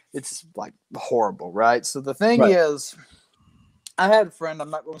it's like horrible, right? So the thing Right. is, I had a friend. I'm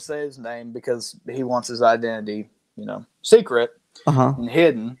not going to say his name because he wants his identity, secret Uh-huh. and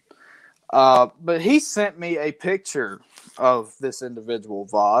hidden. But he sent me a picture of this individual,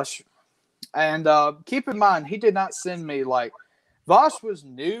 Vosh. And keep in mind, he did not send me Vosh was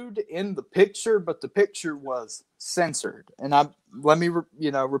nude in the picture, but the picture was censored. And let me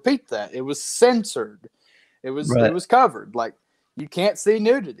repeat that. It was censored. It was covered. Like, you can't see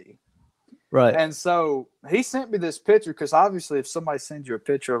nudity. Right. And so he sent me this picture because obviously if somebody sends you a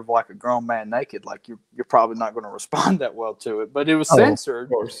picture of like a grown man naked, like you're probably not going to respond that well to it. But it was censored.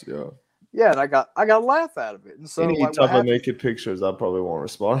 Of course, yeah. Yeah, and I got a laugh out of it. And so Any type of naked pictures, I probably won't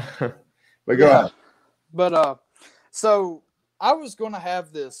respond. But go ahead. But so I was going to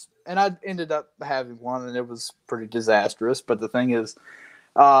have this, and I ended up having one, and it was pretty disastrous. But the thing is,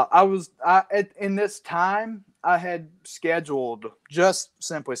 in this time I had just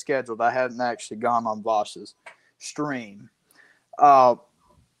simply scheduled. I hadn't actually gone on Vosh's stream. I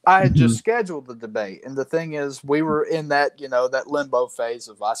had just scheduled the debate, and the thing is, we were in that that limbo phase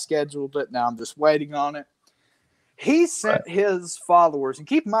of I scheduled it. Now I'm just waiting on it. He sent his followers, and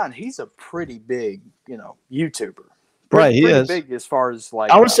keep in mind, he's a pretty big, YouTuber. He is big as far as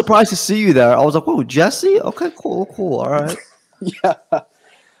like. I was surprised to see you there. I was like, "Whoa, Jesse? Okay, cool. All right." Yeah.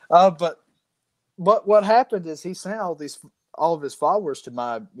 But what happened is he sent all of his followers to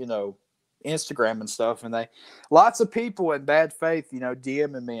my, Instagram and stuff, and lots of people in bad faith,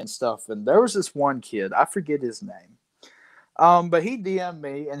 DMing me and stuff. And there was this one kid, I forget his name. But he DM'd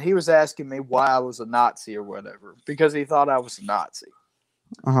me and he was asking me why I was a Nazi or whatever, because he thought I was a Nazi.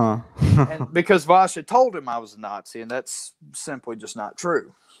 And because Vosh had told him I was a Nazi, and that's simply just not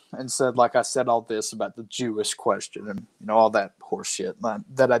true. And said, like I said, all this about the Jewish question and all that horse shit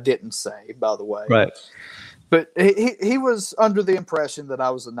that I didn't say, by the way. Right. But he was under the impression that I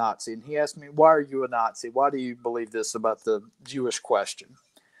was a Nazi, and he asked me, "Why are you a Nazi? Why do you believe this about the Jewish question?"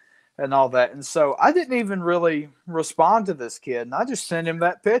 And all that. And so I didn't even really respond to this kid, and I just sent him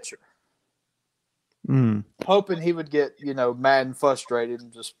that picture. Hoping he would get, mad and frustrated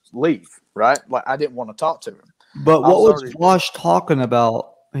and just leave, right? Like, I didn't want to talk to him. But what was Vosh talking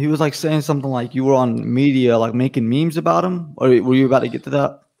about? He was like saying something like you were on media, like making memes about him, or were you about to get to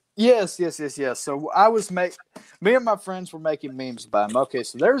that? Yes. So me and my friends were making memes about him. Okay,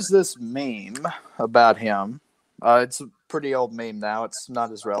 so there's this meme about him. It's a pretty old meme now. It's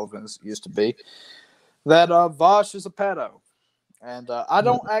not as relevant as it used to be. That Vosh is a pedo. And I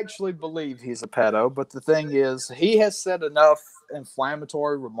don't actually believe he's a pedo, but the thing is, he has said enough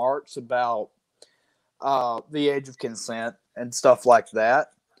inflammatory remarks about the age of consent and stuff like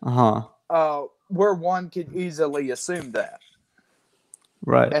that, where one could easily assume that.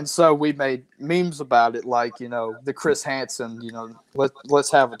 Right. And so we made memes about it, like, the Chris Hansen,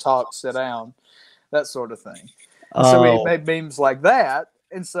 let's have a talk, sit down, that sort of thing. So we made memes like that.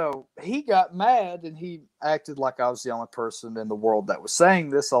 And so he got mad and he acted like I was the only person in the world that was saying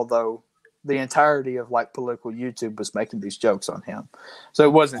this, although the entirety of like political YouTube was making these jokes on him. So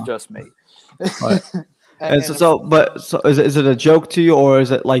it wasn't just me. Right. So is it a joke to you, or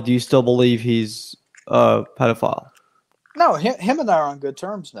is it like, do you still believe he's a pedophile? No, him and I are on good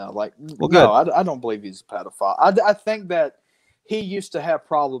terms now. Like, well, no, I don't believe he's a pedophile. I think that he used to have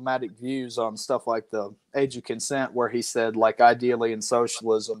problematic views on stuff like the age of consent, where he said, like, ideally in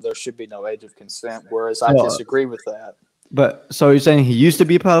socialism, there should be no age of consent, whereas I disagree with that. But so you're saying he used to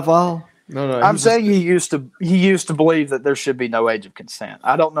be a pedophile? No, I'm saying he used to believe that there should be no age of consent.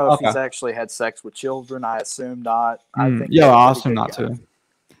 I don't know if he's actually had sex with children. I assume not. I think yeah, he's a I pretty assume good not guy. to.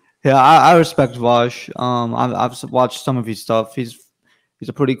 Yeah, I respect Vash. I've watched some of his stuff. He's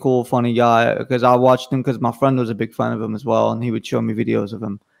a pretty cool, funny guy. Because I watched him because my friend was a big fan of him as well, and he would show me videos of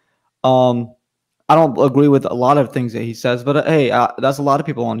him. I don't agree with a lot of things that he says, but hey, that's a lot of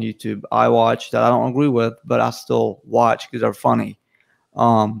people on YouTube I watch that I don't agree with, but I still watch because they're funny.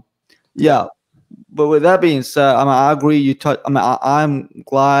 Um, yeah. But with that being said, I mean, I agree. I'm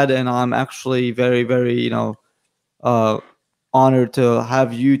glad, and I'm actually very, very, uh, honored to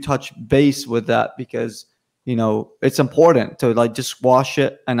have you touch base with that because it's important to like just squash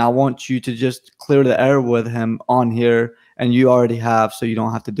it, and I want you to just clear the air with him on here, and you already have, so you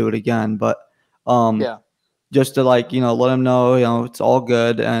don't have to do it again. But um, Yeah. just to like let him know it's all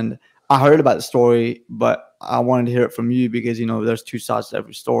good. And I heard about the story, but I wanted to hear it from you because there's two sides to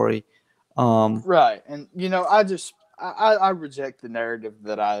every story. Right. And I reject the narrative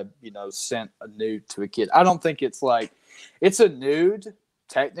that I sent a nude to a kid. I don't think it's like it's a nude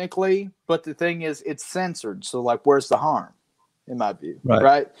technically, but the thing is it's censored. So like where's the harm in my view?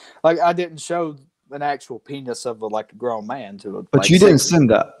 Right? Like I didn't show an actual penis of a grown man to a But you didn't send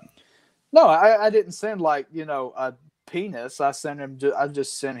that. No, I didn't send a penis. I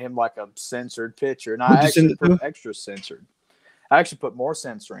just sent him like a censored picture, and I actually put extra censored. I actually put more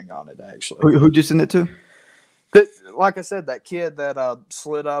censoring on it. Actually, who'd you send it to? But, like I said, that kid that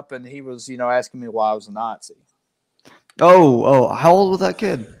slid up and he was asking me why I was a Nazi. Oh, how old was that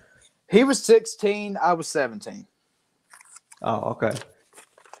kid? He was 16. I was 17. Oh, okay.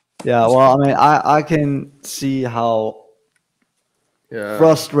 Yeah, well, I mean, I can see how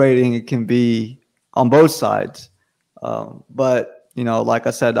frustrating it can be on both sides. But, like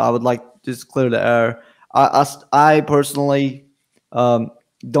I said, I would like just clear the air. I personally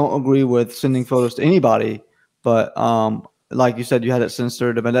don't agree with sending photos to anybody. But like you said, you had it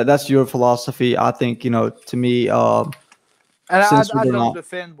censored. But that's your philosophy. I think, to me, and I don't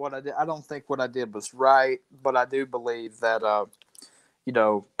defend what I did. I don't think what I did was right. But I do believe that,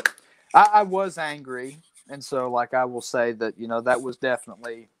 I was angry. And so, I will say that, that was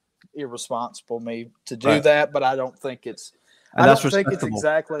definitely irresponsible of me to do that. But I don't think it's And I don't think it's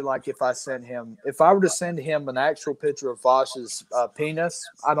exactly like if I were to send him an actual picture of Vosh's penis,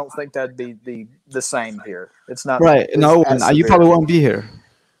 I don't think that'd be the same here. It's not right. No, you probably won't be here.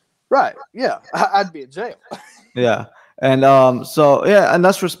 Right. Yeah. I'd be in jail. Yeah. And so yeah, and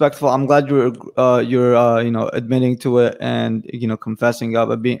that's respectful. I'm glad you're admitting to it and confessing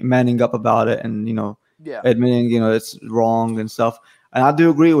up, manning up about it, and admitting it's wrong and stuff. And I do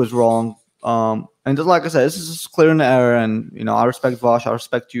agree it was wrong. And just like I said, this is just clearing the air, and I respect Vosh, I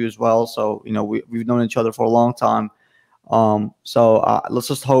respect you as well. So we've known each other for a long time. So let's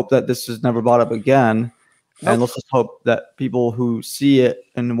just hope that this is never brought up again. Nope. And let's just hope that people who see it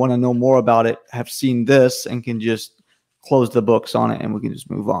and want to know more about it have seen this and can just close the books on it, and we can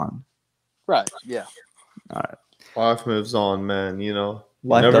just move on. Right. Yeah. All right. Life moves on, man. You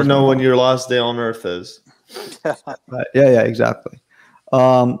never know when your last day on earth is. Right. Yeah, exactly.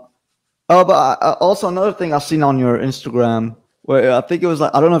 But also another thing I've seen on your Instagram, where I think it was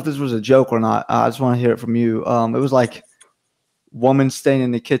like, I don't know if this was a joke or not. I just want to hear it from you. It was like woman staying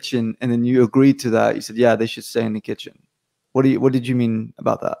in the kitchen, and then you agreed to that. You said, yeah, they should stay in the kitchen. What did you mean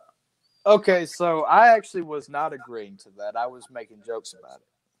about that? Okay, so I actually was not agreeing to that. I was making jokes about it.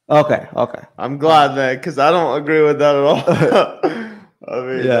 Okay. I'm glad that, because I don't agree with that at all. I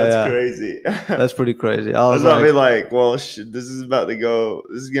mean, that's crazy. That's pretty crazy. I was like, well, this is about to go.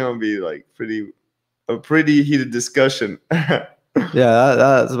 This is gonna be like a pretty heated discussion. Yeah,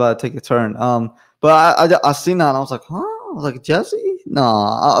 that's about to take a turn. But I seen that and I was like, huh? I was like, Jesse? No,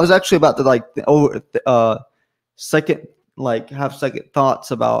 I was actually about to have second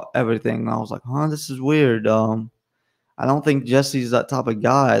thoughts about everything. And I was like, huh, this is weird. I don't think Jesse's that type of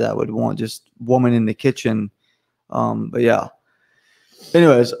guy that would want just woman in the kitchen. But yeah.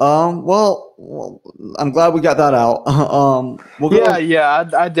 Anyways, well, I'm glad we got that out. I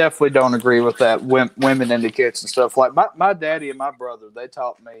definitely don't agree with that. Women in the kitchen stuff. Like my daddy and my brother, they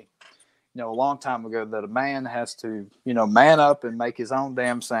taught me, a long time ago that a man has to, man up and make his own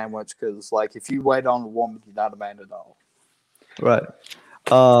damn sandwich. Because like if you wait on a woman, you're not a man at all. Right.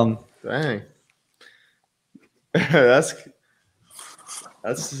 Dang. that's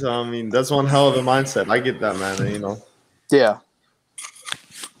I mean, that's one hell of a mindset. I get that, man. Yeah.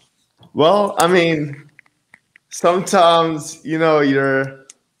 Well, I mean, sometimes, your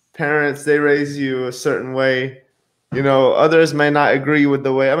parents, they raise you a certain way. Others may not agree with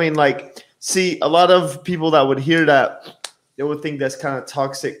the way. I mean, see, a lot of people that would hear that they would think that's kind of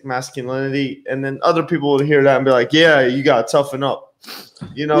toxic masculinity, and then other people would hear that and be like, "Yeah, you got to toughen up."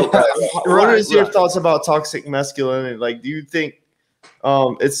 You know, what is your thoughts about toxic masculinity? Like, do you think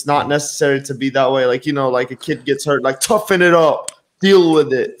it's not necessary to be that way? Like, you know, like a kid gets hurt, like toughen it up, deal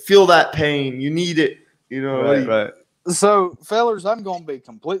with it, feel that pain, you need it. You know, Right. So, fellas, I'm going to be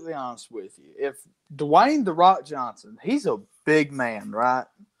completely honest with you. If Dwayne "The Rock" Johnson, he's a big man, right?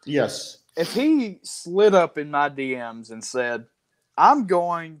 Yes. If he slid up in my DMs and said, "I'm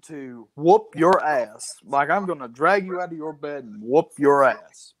going to whoop your ass, like I'm going to drag you out of your bed and whoop your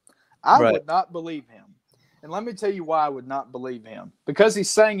ass," I would not believe him. And let me tell you why I would not believe him. Because he's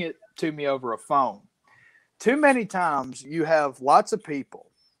saying it to me over a phone. Too many times you have lots of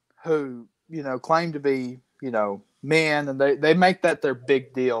people who, you know, claim to be, you know, men, and they make that their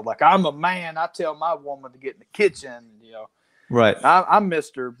big deal. Like, I'm a man, I tell my woman to get in the kitchen, you know. Right. I'm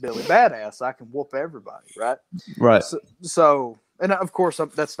Mr. Billy Badass. I can whoop everybody, right? Right. So and of course,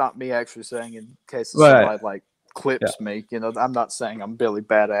 that's not me actually saying, in case somebody like clips me. You know, I'm not saying I'm Billy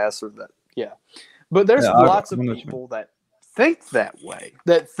Badass or that. Yeah. But there's lots of people that think that way,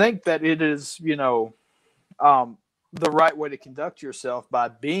 that think that it is, you know, the right way to conduct yourself by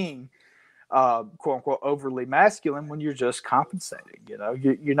being, quote unquote, overly masculine when you're just compensating. You know,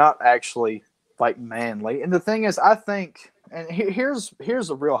 you're not actually like manly. And the thing is, I think, and here's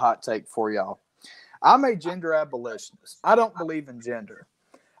a real hot take for y'all. I'm a gender abolitionist. I don't believe in gender.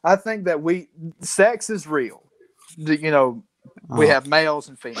 I think that sex is real. You know, we have males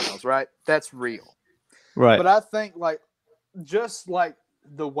and females, right? That's real. Right. But I think, like, just like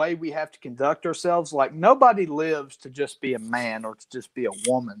the way we have to conduct ourselves, like, nobody lives to just be a man or to just be a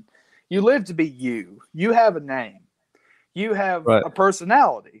woman. You live to be you. You have a name. You have a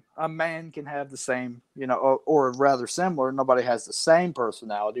personality. A man can have the same, you know, or rather similar. Nobody has the same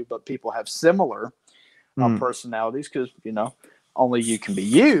personality, but people have similar personalities because, you know, only you can be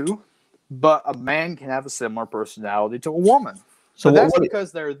you. But a man can have a similar personality to a woman. So that's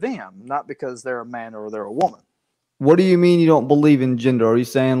because they're them, not because they're a man or they're a woman. What do you mean you don't believe in gender? Are you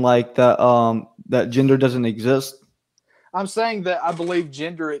saying like that that gender doesn't exist? I'm saying that I believe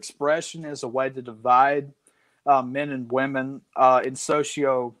gender expression is a way to divide men and women in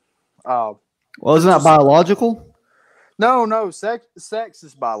socio. Well, isn't that biological? No. Sex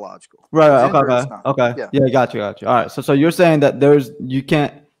is biological. Right. Okay. Yeah, got you. All right. So you're saying that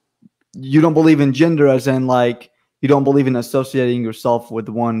you don't believe in gender as in like you don't believe in associating yourself with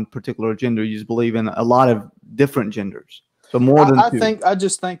one particular gender. You just believe in a lot of different genders. So more than two. I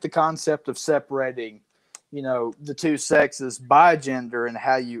just think the concept of separating, you know, the two sexes by gender and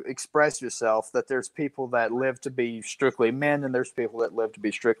how you express yourself, that there's people that live to be strictly men and there's people that live to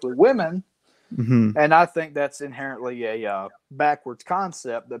be strictly women. Mm-hmm. And I think that's inherently a backwards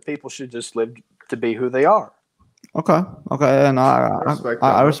concept, that people should just live to be who they are. Okay. And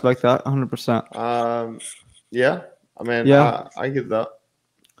I respect that 100%. Yeah. I mean, I get that.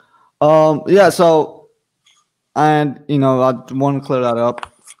 Yeah. So, and you know, I want to clear that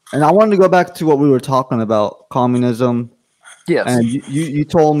up, and I wanted to go back to what we were talking about, communism. Yes. And you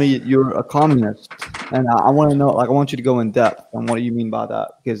told me you're a communist, and I want to know, like, I want you to go in depth on what you mean by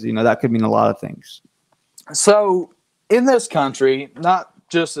that, because you know that could mean a lot of things. So, in this country, not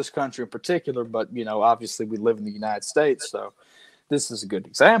just this country in particular, but you know, obviously we live in the United States, so this is a good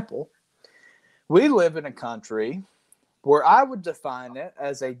example. We live in a country where I would define it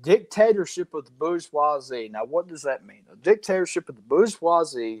as a dictatorship of the bourgeoisie. Now, what does that mean? A dictatorship of the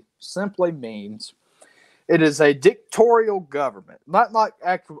bourgeoisie simply means it is a dictatorial government, not like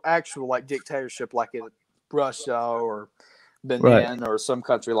actual like dictatorship like in Russia or Benin or some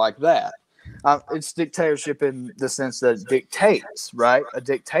country like that. It's dictatorship in the sense that it dictates, right? A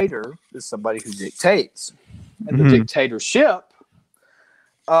dictator is somebody who dictates. And the dictatorship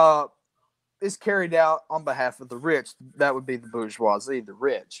is carried out on behalf of the rich. That would be the bourgeoisie, the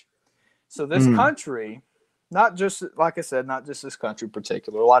rich. So this country, not just, like I said, not just this country in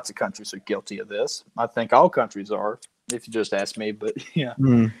particular. Lots of countries are guilty of this. I think all countries are, if you just ask me. But yeah.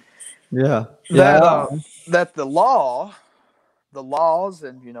 That the laws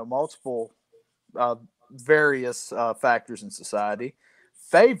and, you know, multiple various factors in society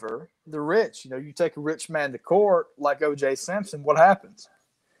favor the rich. You know, you take a rich man to court like O.J. Simpson, what happens?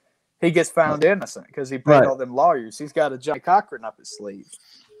 He gets found innocent because he paid all them lawyers. He's got a Johnny Cochran up his sleeve.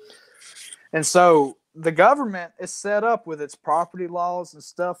 And so the government is set up with its property laws and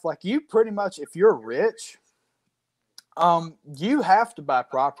stuff. Like, you pretty much, if you're rich, you have to buy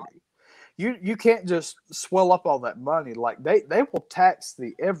property. You can't just swell up all that money. Like, they will tax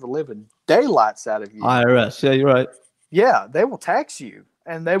the ever living daylights out of you. IRS, yeah, you're right. Yeah, they will tax you,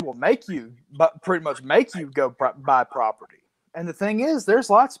 and they will make you, but pretty much make you go buy property. And the thing is, there's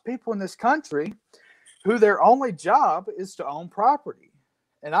lots of people in this country who their only job is to own property.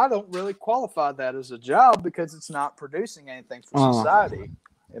 And I don't really qualify that as a job because it's not producing anything for society,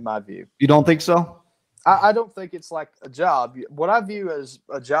 in my view. You don't think so? I don't think it's like a job. What I view as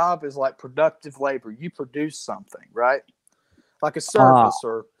a job is like productive labor. You produce something, right? Like a service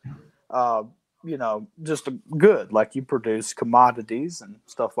or, you know, just a good, like you produce commodities and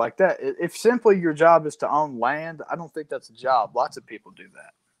stuff like that. If simply your job is to own land, I don't think that's a job. Lots of people do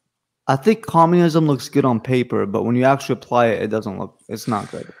that. I think communism looks good on paper, but when you actually apply it, it doesn't look. It's not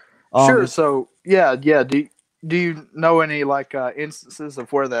good. Sure. So yeah. Do you know any like instances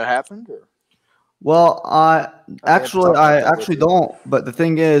of where that happened? Or? Well, I actually don't. But the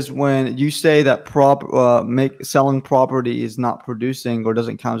thing is, when you say that selling property is not producing or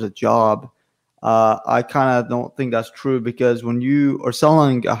doesn't count as a job, I kind of don't think that's true, because when you are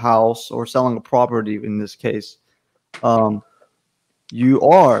selling a house or selling a property in this case, you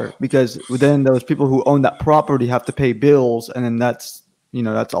are, because then those people who own that property have to pay bills, and then that's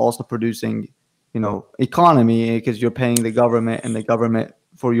also producing, economy, because you're paying the government, and the government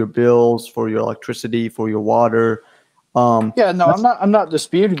for your bills, for your electricity, for your water. I'm not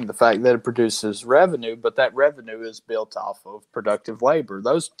disputing the fact that it produces revenue, but that revenue is built off of productive labor.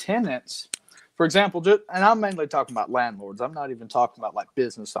 Those tenants, for example, and I'm mainly talking about landlords. I'm not even talking about like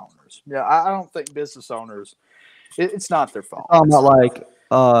business owners. Yeah, I don't think business owners, it's not their fault.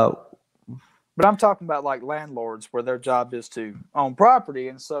 But I'm talking about like landlords where their job is to own property.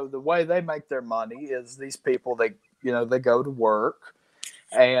 And so the way they make their money is these people, they go to work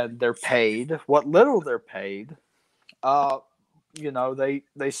and they're paid what little they're paid.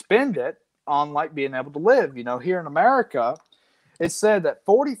 They spend it on like being able to live. Here in America, it's said that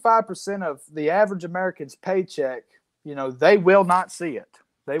 45% of the average American's paycheck, they will not see it.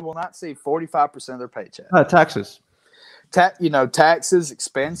 They will not see 45% of their paycheck. Taxes. Taxes,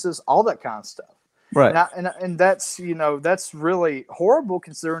 expenses, all that kind of stuff. Right. And that's really horrible,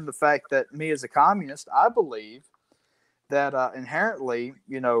 considering the fact that me as a communist, I believe that inherently,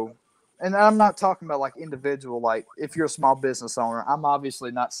 and I'm not talking about like individual, like if you're a small business owner, I'm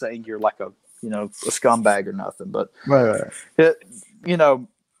obviously not saying you're like a scumbag or nothing, but right.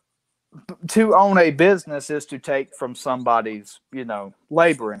 To own a business is to take from somebody's,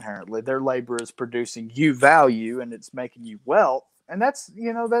 labor inherently. Their labor is producing you value and it's making you wealth. And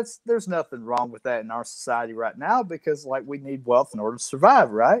there's nothing wrong with that in our society right now, because like we need wealth in order to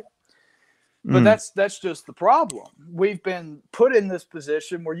survive, right? But that's just the problem. We've been put in this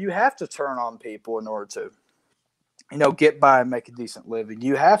position where you have to turn on people in order to, get by and make a decent living.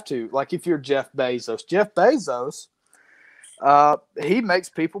 You have to, like if you're Jeff Bezos, he makes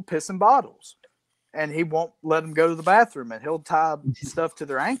people piss in bottles, and he won't let them go to the bathroom, and he'll tie stuff to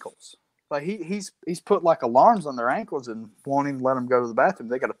their ankles. Like he's put like alarms on their ankles and won't even let them go to the bathroom.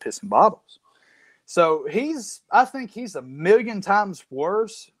 They got to piss in bottles. So I think he's a million times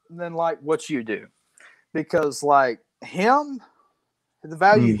worse than like what you do, because like him, the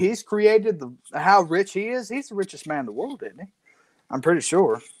value he's created, how rich he is, he's the richest man in the world, isn't he? I'm pretty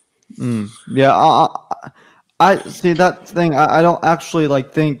sure. Yeah, I see that thing. I don't actually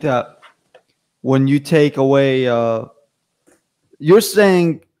like think that when you take away, you're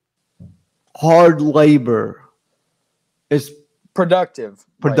saying hard labor is productive,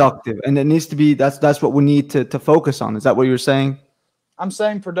 and it needs to be. That's what we need to focus on. Is that what you're saying? I'm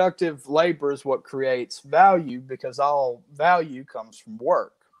saying productive labor is what creates value, because all value comes from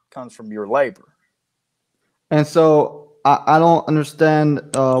work, comes from your labor. And so I don't understand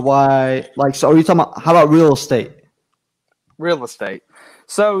why. Like, so are you talking about, how about real estate? Real estate.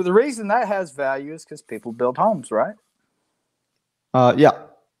 So the reason that has value is because people build homes, right? Yeah,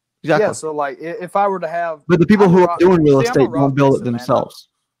 exactly. Yeah. So like, if I were to have, but the people who are doing real estate don't build it themselves.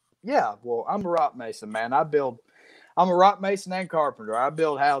 Yeah. Well, I'm a rock mason, man. I'm a rock mason and carpenter. I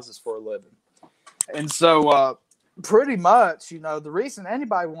build houses for a living. And so pretty much, the reason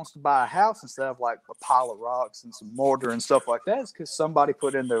anybody wants to buy a house instead of like a pile of rocks and some mortar and stuff like that is because somebody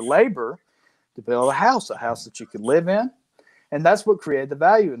put in their labor to build a house that you could live in. And that's what created the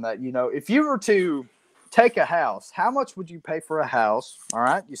value in that. If you were to take a house, how much would you pay for a house? All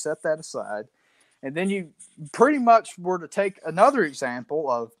right. You set that aside. And then you pretty much were to take another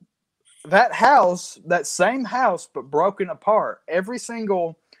example of that house, that same house, but broken apart. Every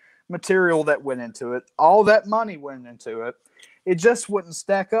single material that went into it, all that money went into it. It just wouldn't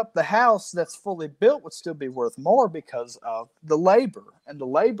stack up. The house that's fully built would still be worth more because of the labor. And the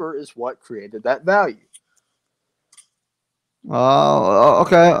labor is what created that value. Oh,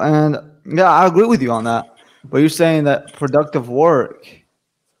 okay. And yeah, I agree with you on that. But you're saying that productive work,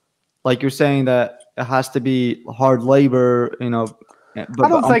 like you're saying that it has to be hard labor, you know. I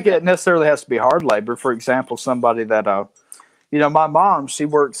don't think it necessarily has to be hard labor. For example, somebody that, my mom, she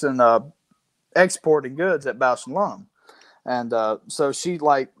works in exporting goods at Bausch and Lomb. And so she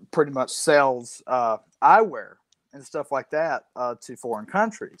like pretty much sells eyewear and stuff like that to foreign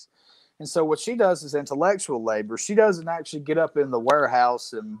countries. And so what she does is intellectual labor. She doesn't actually get up in the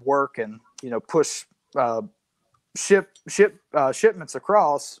warehouse and work and, push shipments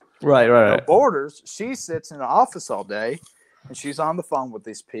across right. borders. She sits in an office all day and she's on the phone with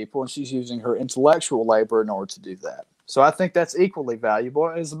these people and she's using her intellectual labor in order to do that. So I think that's equally valuable.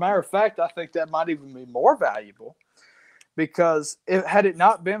 As a matter of fact, I think that might even be more valuable because had it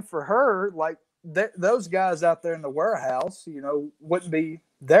not been for her, like those guys out there in the warehouse, wouldn't be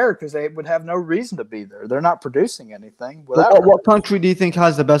there because they would have no reason to be there. They're not producing anything. What country do you think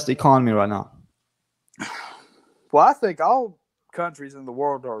has the best economy right now? Well, I think all countries in the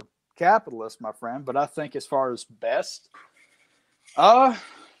world are capitalist, my friend. But I think as far as best,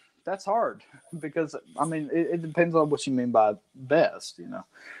 that's hard because it depends on what you mean by best.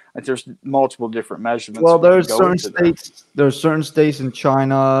 Like there's multiple different measurements. Well, there's certain states. There's certain states in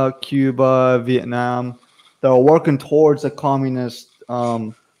China, Cuba, Vietnam that are working towards a communist.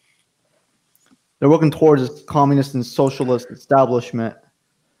 They're working towards a communist and socialist establishment.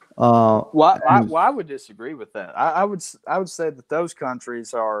 I would disagree with that. I would say that those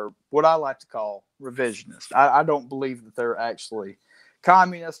countries are what I like to call revisionist. I don't believe that they're actually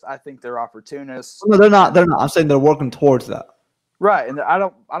communist. I think they're opportunists. No, they're not. They're not. I'm saying they're working towards that. Right, and I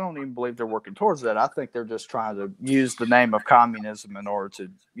don't even believe they're working towards that. I think they're just trying to use the name of communism in order to,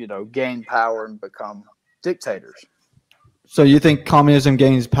 gain power and become dictators. So you think communism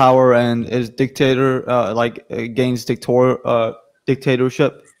gains power and is gains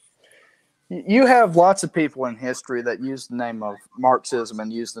dictatorship? You have lots of people in history that use the name of Marxism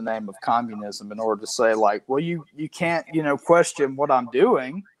and use the name of communism in order to say, like, well, you can't, question what I'm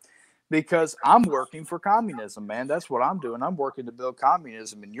doing because I'm working for communism, man. That's what I'm doing. I'm working to build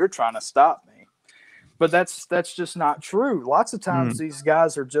communism, and you're trying to stop me. But that's just not true. Lots of times these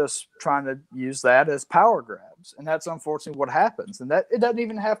guys are just trying to use that as power grabs, and that's unfortunately what happens. And that it doesn't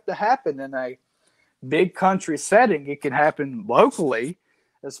even have to happen in a big country setting. It can happen locally.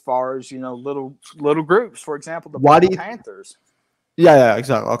 As far as little groups, for example, the Black Panthers. Yeah,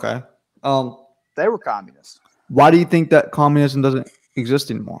 exactly. Okay. They were communists. Why do you think that communism doesn't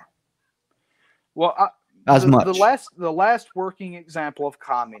exist anymore? Well, the last working example of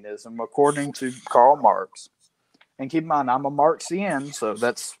communism, according to Karl Marx, and keep in mind I'm a Marxian, so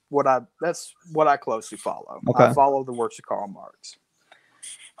that's what I closely follow. Okay. I follow the works of Karl Marx.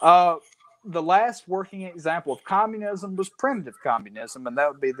 The last working example of communism was primitive communism, and that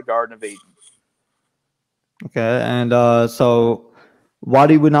would be the Garden of Eden. Okay, and so why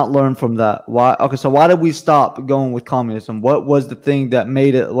did we not learn from that? Why? Okay, so why did we stop going with communism? What was the thing that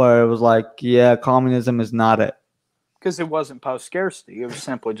made it where it was like, yeah, communism is not it? Because it wasn't post-scarcity. It was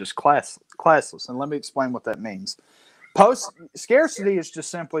simply just classless. And let me explain what that means. Post-scarcity is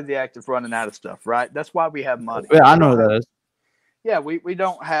just simply the act of running out of stuff, right? That's why we have money. Yeah, I know that is. Yeah, we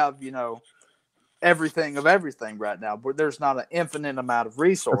don't have, everything of everything right now. But there's not an infinite amount of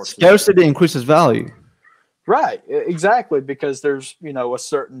resources. But scarcity increases value. Right, exactly, because there's, a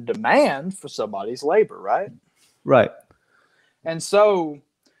certain demand for somebody's labor, right? Right. And so...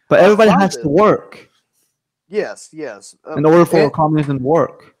 But everybody has to work. Yes. In order for communism to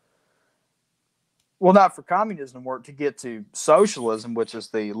work. Well, not for communism to work, to get to socialism, which is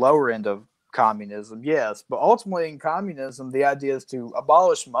the lower end of communism, yes. But ultimately in communism, the idea is to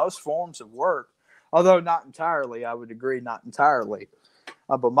abolish most forms of work, although not entirely. I would agree, not entirely.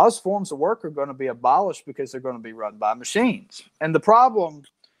 But most forms of work are going to be abolished because they're going to be run by machines. And the problem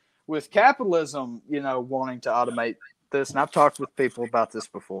with capitalism, wanting to automate this, and I've talked with people about this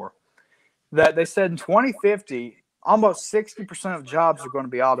before, that they said in 2050, almost 60% of jobs are going to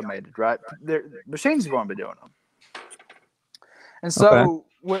be automated, right? Machines are going to be doing them. And so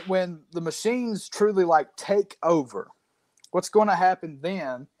when the machines truly take over, what's going to happen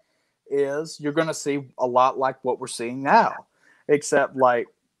then is you're going to see a lot like what we're seeing now, except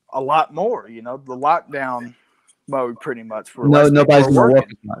a lot more. The lockdown mode pretty much. Nobody's going to work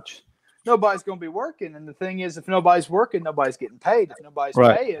as much. Nobody's going to be working, and the thing is, if nobody's working, nobody's getting paid. If nobody's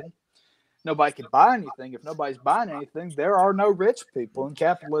paying, nobody can buy anything. If nobody's buying anything, there are no rich people, and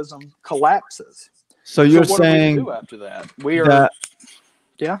capitalism collapses. So you're what saying do we do after that? We are.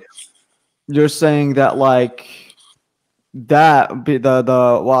 Yeah. You're saying that that be the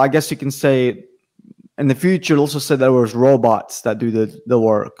well, I guess you can say in the future, let's just say there was robots that do the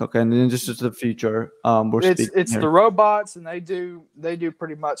work. Okay, and then this is the future. It's the robots, and they do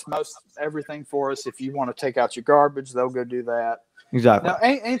pretty much most everything for us. If you want to take out your garbage, they'll go do that. Exactly. Now,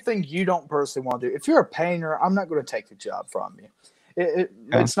 anything you don't personally want to do. If you're a painter, I'm not going to take the job from you.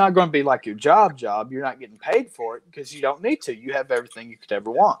 It's not going to be like your job. You're not getting paid for it because you don't need to. You have everything you could ever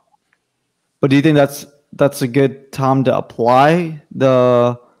want. But do you think that's a good time to apply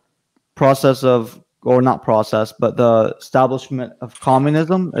the process of, or not process, but the establishment of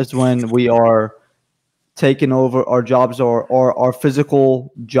communism is when we are taking over our jobs, or our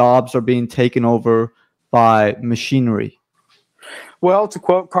physical jobs are being taken over by machinery? Well, to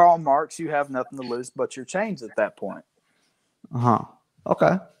quote Karl Marx, you have nothing to lose but your chains at that point.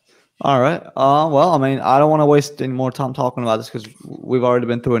 Okay. All right. Well, I mean, I don't want to waste any more time talking about this because we've already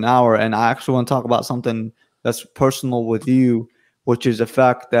been through an hour, and I actually want to talk about something that's personal with you, which is the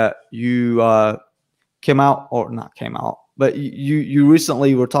fact that you came out, or not came out, but you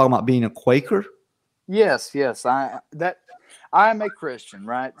recently were talking about being a Quaker. Yes. I am a Christian,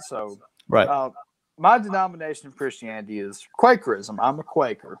 right? So, right. My denomination of Christianity is Quakerism. I'm a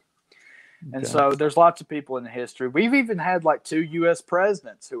Quaker. And so there's lots of people in history. We've even had like 2 U.S.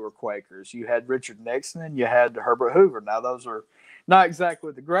 presidents who were Quakers. You had Richard Nixon and you had Herbert Hoover. Now, those are not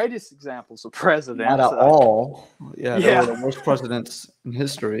exactly the greatest examples of presidents. Not at all. Yeah, they were the worst presidents in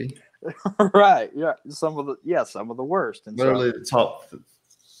history. Right. Yeah. Some of the worst. And literally the top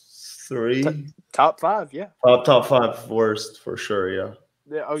 3. Top 5, yeah. Top 5 worst for sure, yeah.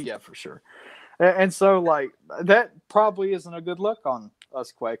 Yeah. Oh, yeah, for sure. And so, like, that probably isn't a good look on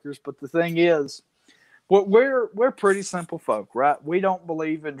us Quakers. But the thing is, we're pretty simple folk, right? We don't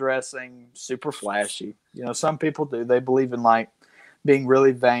believe in dressing super flashy. You know, some people do. They believe in, like, being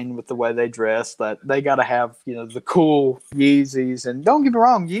really vain with the way they dress, that they got to have, you know, the cool Yeezys. And don't get me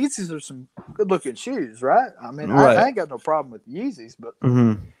wrong, Yeezys are some good-looking shoes, right? I mean, right. I ain't got no problem with Yeezys, but,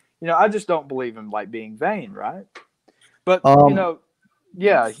 you know, I just don't believe in, like, being vain, right? But, you know,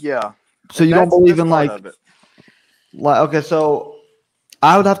 yeah. So you don't believe in like okay, so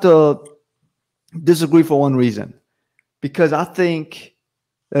I would have to disagree for one reason, because I think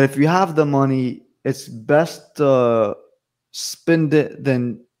that if you have the money, it's best to spend it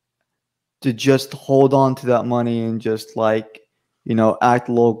than to just hold on to that money and just, like, you know, act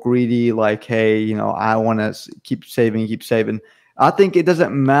a little greedy, like, hey, you know, I want to keep saving. I think it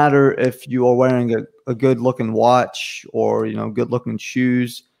doesn't matter if you are wearing a good looking watch or, you know, good looking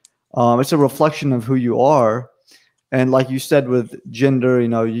shoes. It's a reflection of who you are. And like you said with gender, you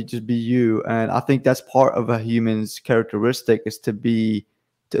know, you just be you. And I think that's part of a human's characteristic, is to be,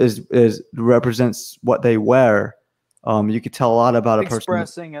 is represents what they wear. You could tell a lot about a person.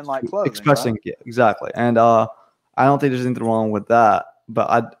 Expressing and like clothing. Expressing, right? Yeah, exactly. And I don't think there's anything wrong with that.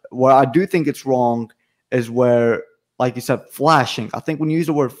 But where I do think it's wrong is where, like you said, flashing. I think when you use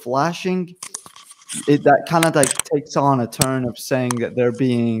the word flashing, that kind of like takes on a turn of saying that they're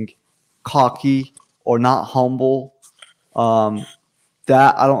being cocky or not humble.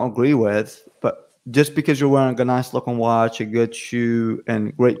 That I don't agree with. But just because you're wearing a nice looking watch, a good shoe,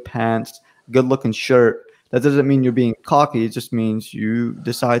 and great pants, good looking shirt, that doesn't mean you're being cocky. It just means you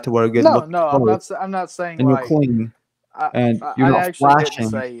decide to wear a good look. No, I'm not saying, and like, you're clean and you're I not actually flashing.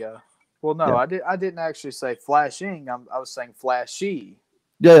 didn't say. Well, no, Yeah. I didn't actually say flashing. I was saying flashy.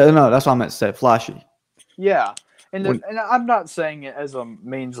 Yeah, no, that's what I meant to say. Flashy. Yeah, and I'm not saying it as a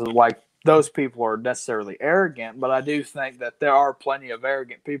means of, like, those people are necessarily arrogant, but I do think that there are plenty of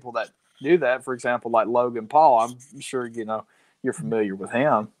arrogant people that do that. For example, like Logan Paul. I'm sure, you know, you're familiar with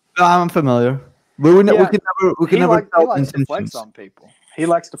him. I'm familiar. But we can never tell likes to flex on people. He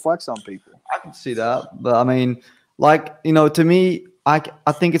likes to flex on people. I can see that. But I mean, like, you know, to me, I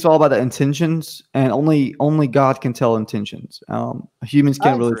think it's all about the intentions, and only God can tell intentions. Humans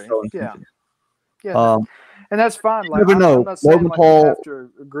can't really tell intentions. Yeah. And that's fine. Like, never know. I'm not saying, Logan like, Paul, you have to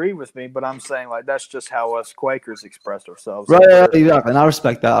agree with me, but I'm saying, like, that's just how us Quakers express ourselves. Right, exactly. And I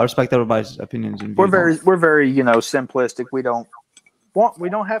respect that. I respect everybody's opinions. And we're very, you know, simplistic. We don't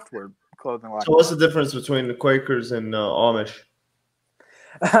have to wear clothing like that. So what's the difference between the Quakers and Amish?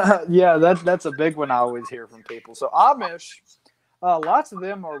 Yeah, that's a big one I always hear from people. So Amish, lots of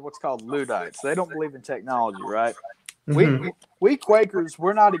them are what's called Luddites. They don't believe in technology, right? We Quakers,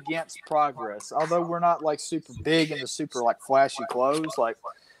 we're not against progress, although we're not, like, super big into super, like, flashy clothes. Like,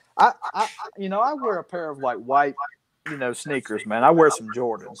 I wear a pair of, like, white, you know, sneakers, man. I wear some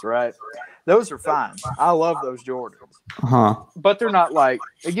Jordans, right? Those are fine. I love those Jordans. But they're not like,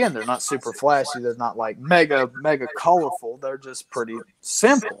 again, they're not super flashy. They're not like mega colorful. They're just pretty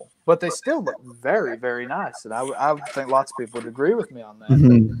simple. But they still look very, very nice. And I would think lots of people would agree with me on that.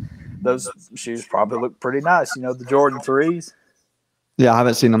 Mm-hmm. Those shoes probably look pretty nice. You know, the Jordan 3s. Yeah, I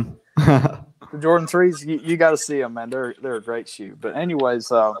haven't seen them. The Jordan 3s, you got to see them, man. They're a great shoe. But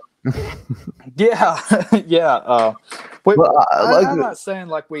anyways, yeah, yeah. Well, I'm not saying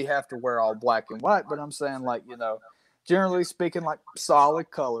like we have to wear all black and white, but I'm saying like, you know, generally speaking, like solid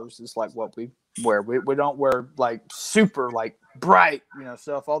colors is like what we wear. We don't wear like super like bright, you know,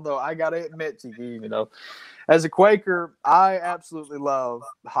 stuff. Although I got to admit to you, you know, as a Quaker, I absolutely love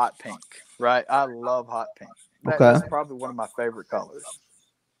hot pink, right? I love hot pink. That's probably one of my favorite colors.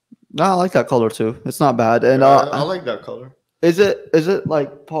 No, I like that color too. It's not bad. And I like that color. Is it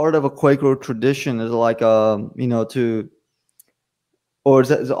like part of a Quaker tradition? Is it like you know, or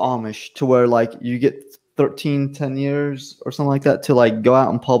is it Amish to where like you get 10 years or something like that to like go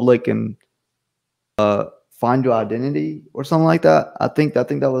out in public and find your identity or something like that? I think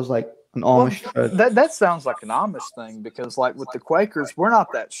that was like an Amish. That sounds like an Amish thing because like with the Quakers, we're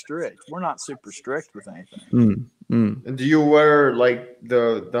not that strict. We're not super strict with anything. And do you wear like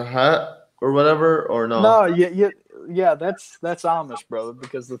the hat or whatever or no? No, yeah, that's Amish, brother.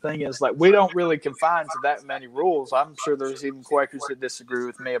 Because the thing is, like, we don't really confine to that many rules. I'm sure there's even Quakers that disagree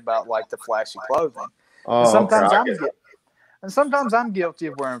with me about like the flashy clothing. Oh, and sometimes I'm guilty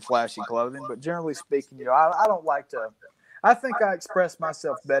of wearing flashy clothing, but generally speaking, you know, I don't like to. I think I express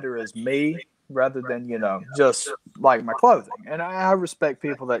myself better as me rather than, you know, just like my clothing. And I respect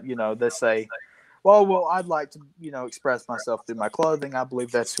people that, you know, they say, well, I'd like to, you know, express myself through my clothing. I believe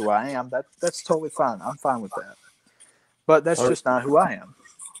that's who I am. That's totally fine. I'm fine with that. But that's just not who I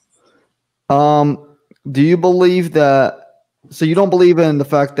am. Do you believe that? So you don't believe in the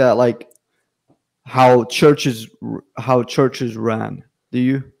fact that like how churches ran? Do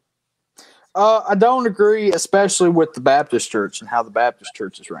you? I don't agree, especially with the Baptist church and how the Baptist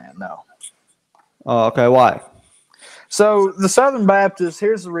churches ran. No. Okay. Why? So the Southern Baptists,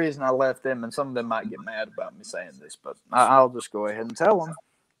 here's the reason I left them, and some of them might get mad about me saying this, but I'll just go ahead and tell them.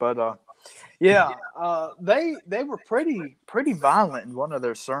 But they were pretty violent in one of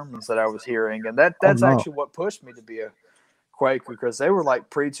their sermons that I was hearing, and that's actually what pushed me to be a Quaker because they were like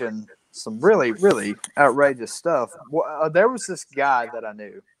preaching some really, really outrageous stuff. There was this guy that I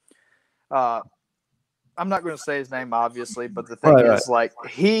knew. I'm not going to say his name, obviously, but the thing is, like,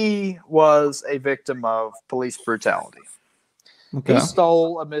 he was a victim of police brutality. Okay. He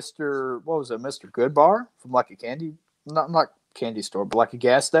stole Mr. Goodbar from like a candy, not candy store, but like a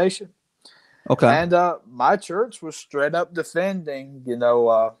gas station. Okay. And my church was straight up defending, you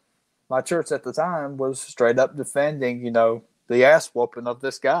know, my church at the time was straight up defending, you know, the ass whooping of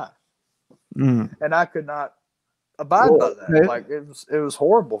this guy. And I could not abide by that. Okay. Like it was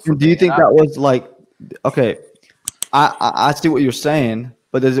horrible for me. Do you think that was like, okay, I see what you're saying,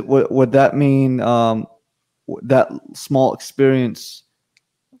 but would that mean that small experience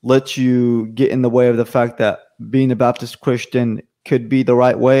let you get in the way of the fact that being a Baptist Christian could be the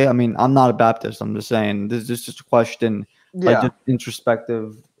right way? I mean, I'm not a Baptist. I'm just saying this is just a question, like just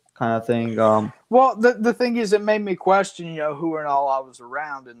introspective kind of thing. Well, the thing is, it made me question, you know, who and all I was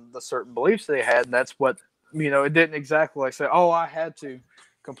around and the certain beliefs they had, and that's what, you know, it didn't exactly like say, oh, I had to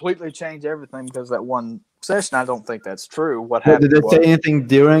completely change everything because that one session. I don't think that's true. What happened? Did they say anything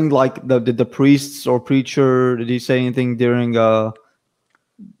during, like, did the priests or preacher? Did he say anything during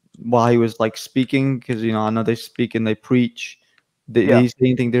while he was like speaking? Because you know, I know they speak and they preach. Did he say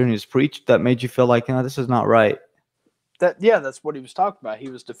anything during his preach that made you feel like, you know, this is not right? That's what he was talking about. He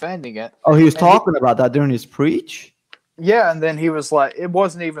was defending it. Oh, he was talking about that during his preach? Yeah, and then he was like, it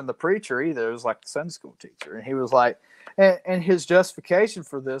wasn't even the preacher either. It was like the Sunday school teacher. And he was like, and his justification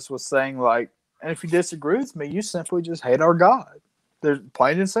for this was saying like, and if you disagree with me, you simply just hate our God. They're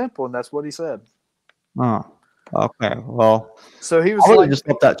plain and simple, and that's what he said. Oh, okay. Well, so he was I would like, have just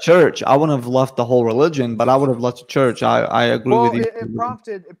left that church. I wouldn't have left the whole religion, but I would have left the church. I agree with you.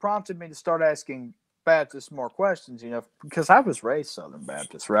 It prompted me to start asking Baptists more questions, you know, because I was raised Southern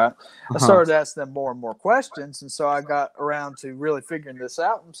Baptist, right? I started asking them more and more questions, and so I got around to really figuring this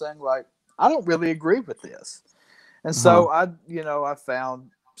out and saying, like, I don't really agree with this. And so I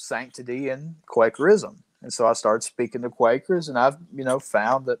found sanctity in Quakerism. And so I started speaking to Quakers, and I've, you know,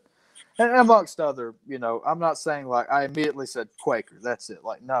 found that, and amongst other, you know, I'm not saying like I immediately said Quaker, that's it.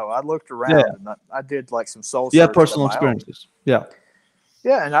 Like, no, I looked around and I did like some soul searching. Yeah, personal experiences. Yeah.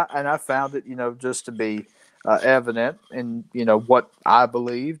 Yeah, and I found it, you know, just to be evident in, you know, what I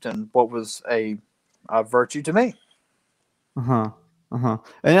believed and what was a virtue to me. Uh-huh.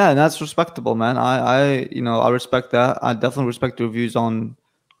 And yeah, and that's respectable, man. I respect that. I definitely respect your views on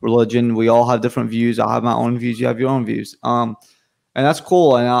religion. We all have different views. I have my own views. You have your own views. And that's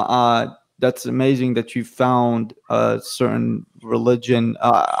cool. And that's amazing that you found a certain religion.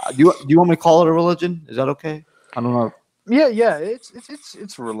 Do you want me to call it a religion? Is that okay? I don't know. Yeah.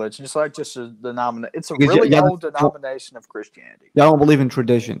 It's a religion. It's like just a denomination. It's a Because really old denomination of Christianity. I don't believe in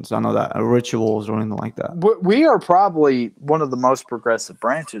traditions. I know that, rituals or anything like that. We are probably one of the most progressive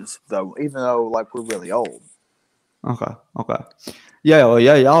branches, though, even though like we're really old. Okay. Yeah, well,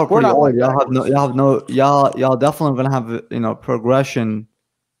 yeah, y'all are We're pretty not old. like Y'all definitely gonna have progression.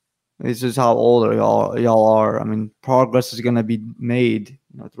 This is how old y'all are. I mean, progress is gonna be made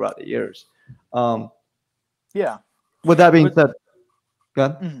throughout the years. Yeah. With that being said,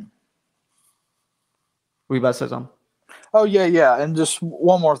 good. Mhm. We about to say something. Oh yeah, and just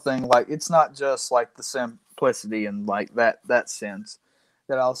one more thing, like it's not just like the simplicity and like that sense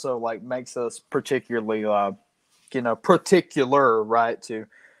that also like makes us particularly particular, right, to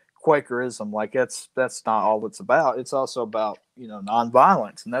Quakerism. Like that's not all it's about. It's also about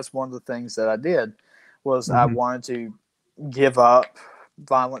nonviolence, and that's one of the things that I did was I wanted to give up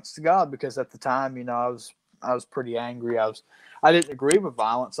violence to God, because at the time I was pretty angry. I didn't agree with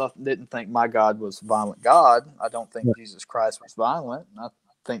violence. I didn't think my God was a violent God. I don't think Jesus Christ was violent. I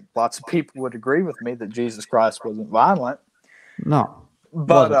think lots of people would agree with me that Jesus Christ wasn't violent. No,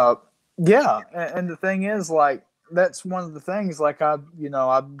 but yeah, and the thing is, like, that's one of the things. Like I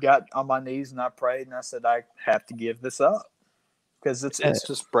got on my knees and I prayed and I said I have to give this up because it's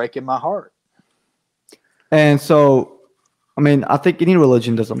just breaking my heart. And so, I mean, I think any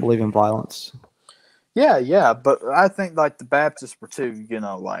religion doesn't believe in violence. Yeah, but I think like the Baptists were too,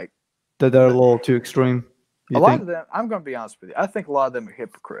 like That they're a little too extreme. A lot of them, I'm going to be honest with you, I think a lot of them are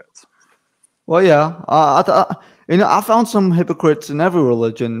hypocrites. Well, yeah, I found some hypocrites in every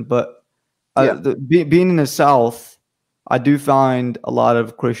religion, but being in the South, I do find a lot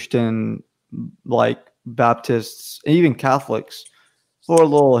of Christian, like Baptists, even Catholics, who are a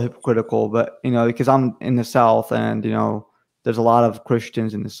little hypocritical. But because I'm in the South, and there's a lot of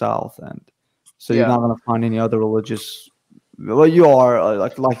Christians in the South, and so you're not going to find any other religious. Well, you are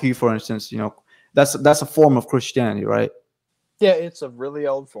like you, for instance. That's a form of Christianity, right? Yeah, it's a really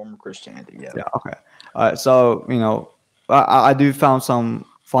old form of Christianity. Yeah. Okay. All right. So I do find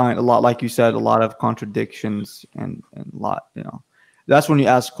a lot, like you said, a lot of contradictions and a lot. That's when you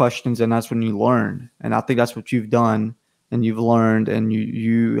ask questions and that's when you learn. And I think that's what you've done, and you've learned, and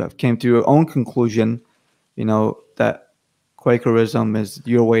you have came to your own conclusion. That Quakerism is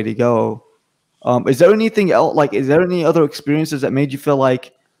your way to go. Is there anything else? Like, is there any other experiences that made you feel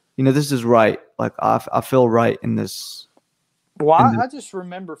like, this is right? Like, I feel right in this. Well, I just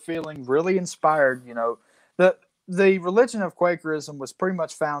remember feeling really inspired. The religion of Quakerism was pretty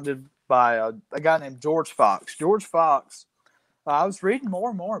much founded by a guy named George Fox. George Fox, I was reading more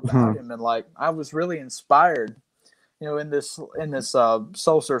and more about him, and like I was really inspired. In this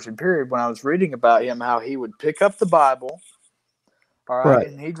soul searching period, when I was reading about him, how he would pick up the Bible, all right,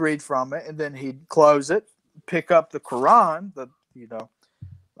 and he'd read from it, and then he'd close it, pick up the Quran, the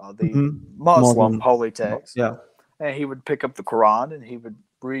Muslim holy text, and he would pick up the Quran and he would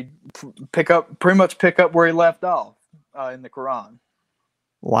pretty much pick up where he left off in the Quran.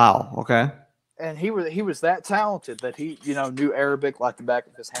 Wow. Okay. And he was that talented that he knew Arabic like the back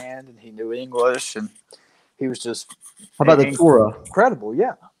of his hand, and he knew English, and he was just how about the Torah? Incredible,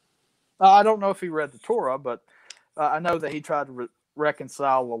 yeah. I don't know if he read the Torah, but I know that he tried to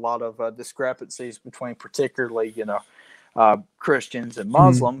reconcile a lot of discrepancies between particularly Christians and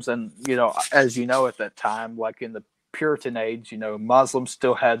Muslims, and as at that time, like in the Puritan age, Muslims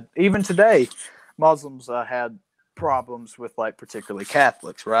still had, even today, Muslims had problems with like particularly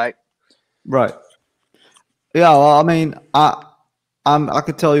Catholics, right? Right. Yeah. Well, I mean, I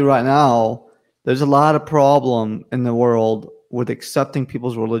could tell you right now, there's a lot of problem in the world with accepting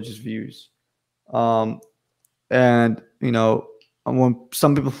people's religious views, and when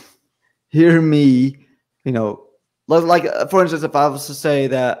some people hear me, like for instance, if I was to say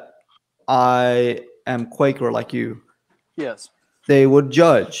that I am Quaker like you, yes, they would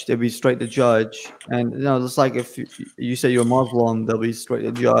judge. They'd be straight to judge, and just like if you say you're Muslim, they'll be straight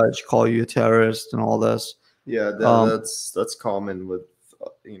to judge, call you a terrorist, and all this. Yeah, that's common with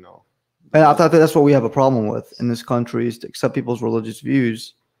And I thought that's what we have a problem with in this country, is to accept people's religious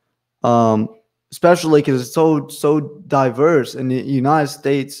views, especially because it's so diverse, and the United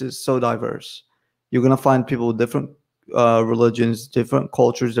States is so diverse. You're gonna find people with different religions, different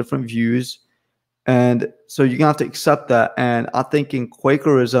cultures, different views, and so you're gonna have to accept that. And I think in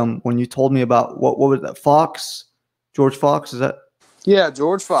Quakerism, when you told me about what was that, George Fox, is that? Yeah,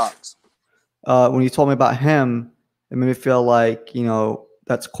 George Fox. When you told me about him, it made me feel like,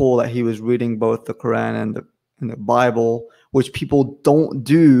 that's cool that he was reading both the Quran and the Bible, which people don't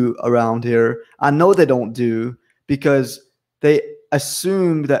do around here. I know they don't do because they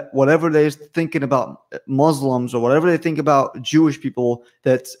assume that whatever they're thinking about Muslims or whatever they think about Jewish people,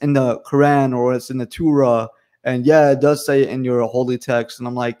 that's in the Quran or it's in the Torah. And yeah, it does say it in your holy text. And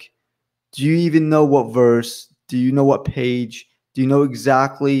I'm like, do you even know what verse? Do you know what page? Do you know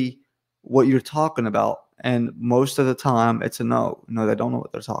exactly what you're talking about? And most of the time, it's a no. No, they don't know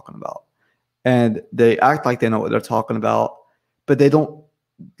what they're talking about. And they act like they know what they're talking about, but they don't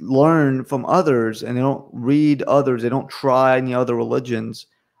learn from others and they don't read others. They don't try any other religions.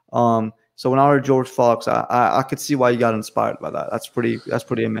 So when I heard George Fox, I could see why you got inspired by that. That's pretty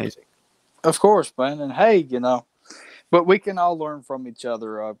amazing. Of course, man. And hey, but we can all learn from each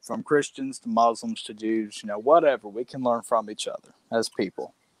other, from Christians to Muslims to Jews, whatever. We can learn from each other as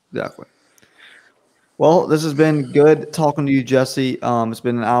people. Exactly. Well, this has been good talking to you, Jesse. It's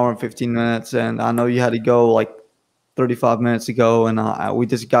been an hour and 15 minutes, and I know you had to go like 35 minutes ago, and we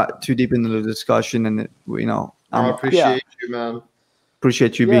just got too deep into the discussion, and I I appreciate you, man.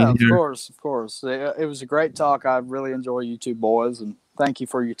 appreciate you Yeah, being of here. course, of course. It was a great talk. I really enjoy you two boys, and thank you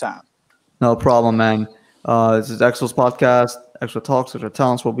for your time. No problem, man. This is Exo's podcast, Exo Talks, Exo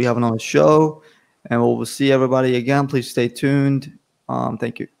Talents. We'll be having on the show, and we'll see everybody again. Please stay tuned.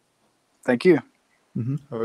 Thank you. Thank you. Mhm.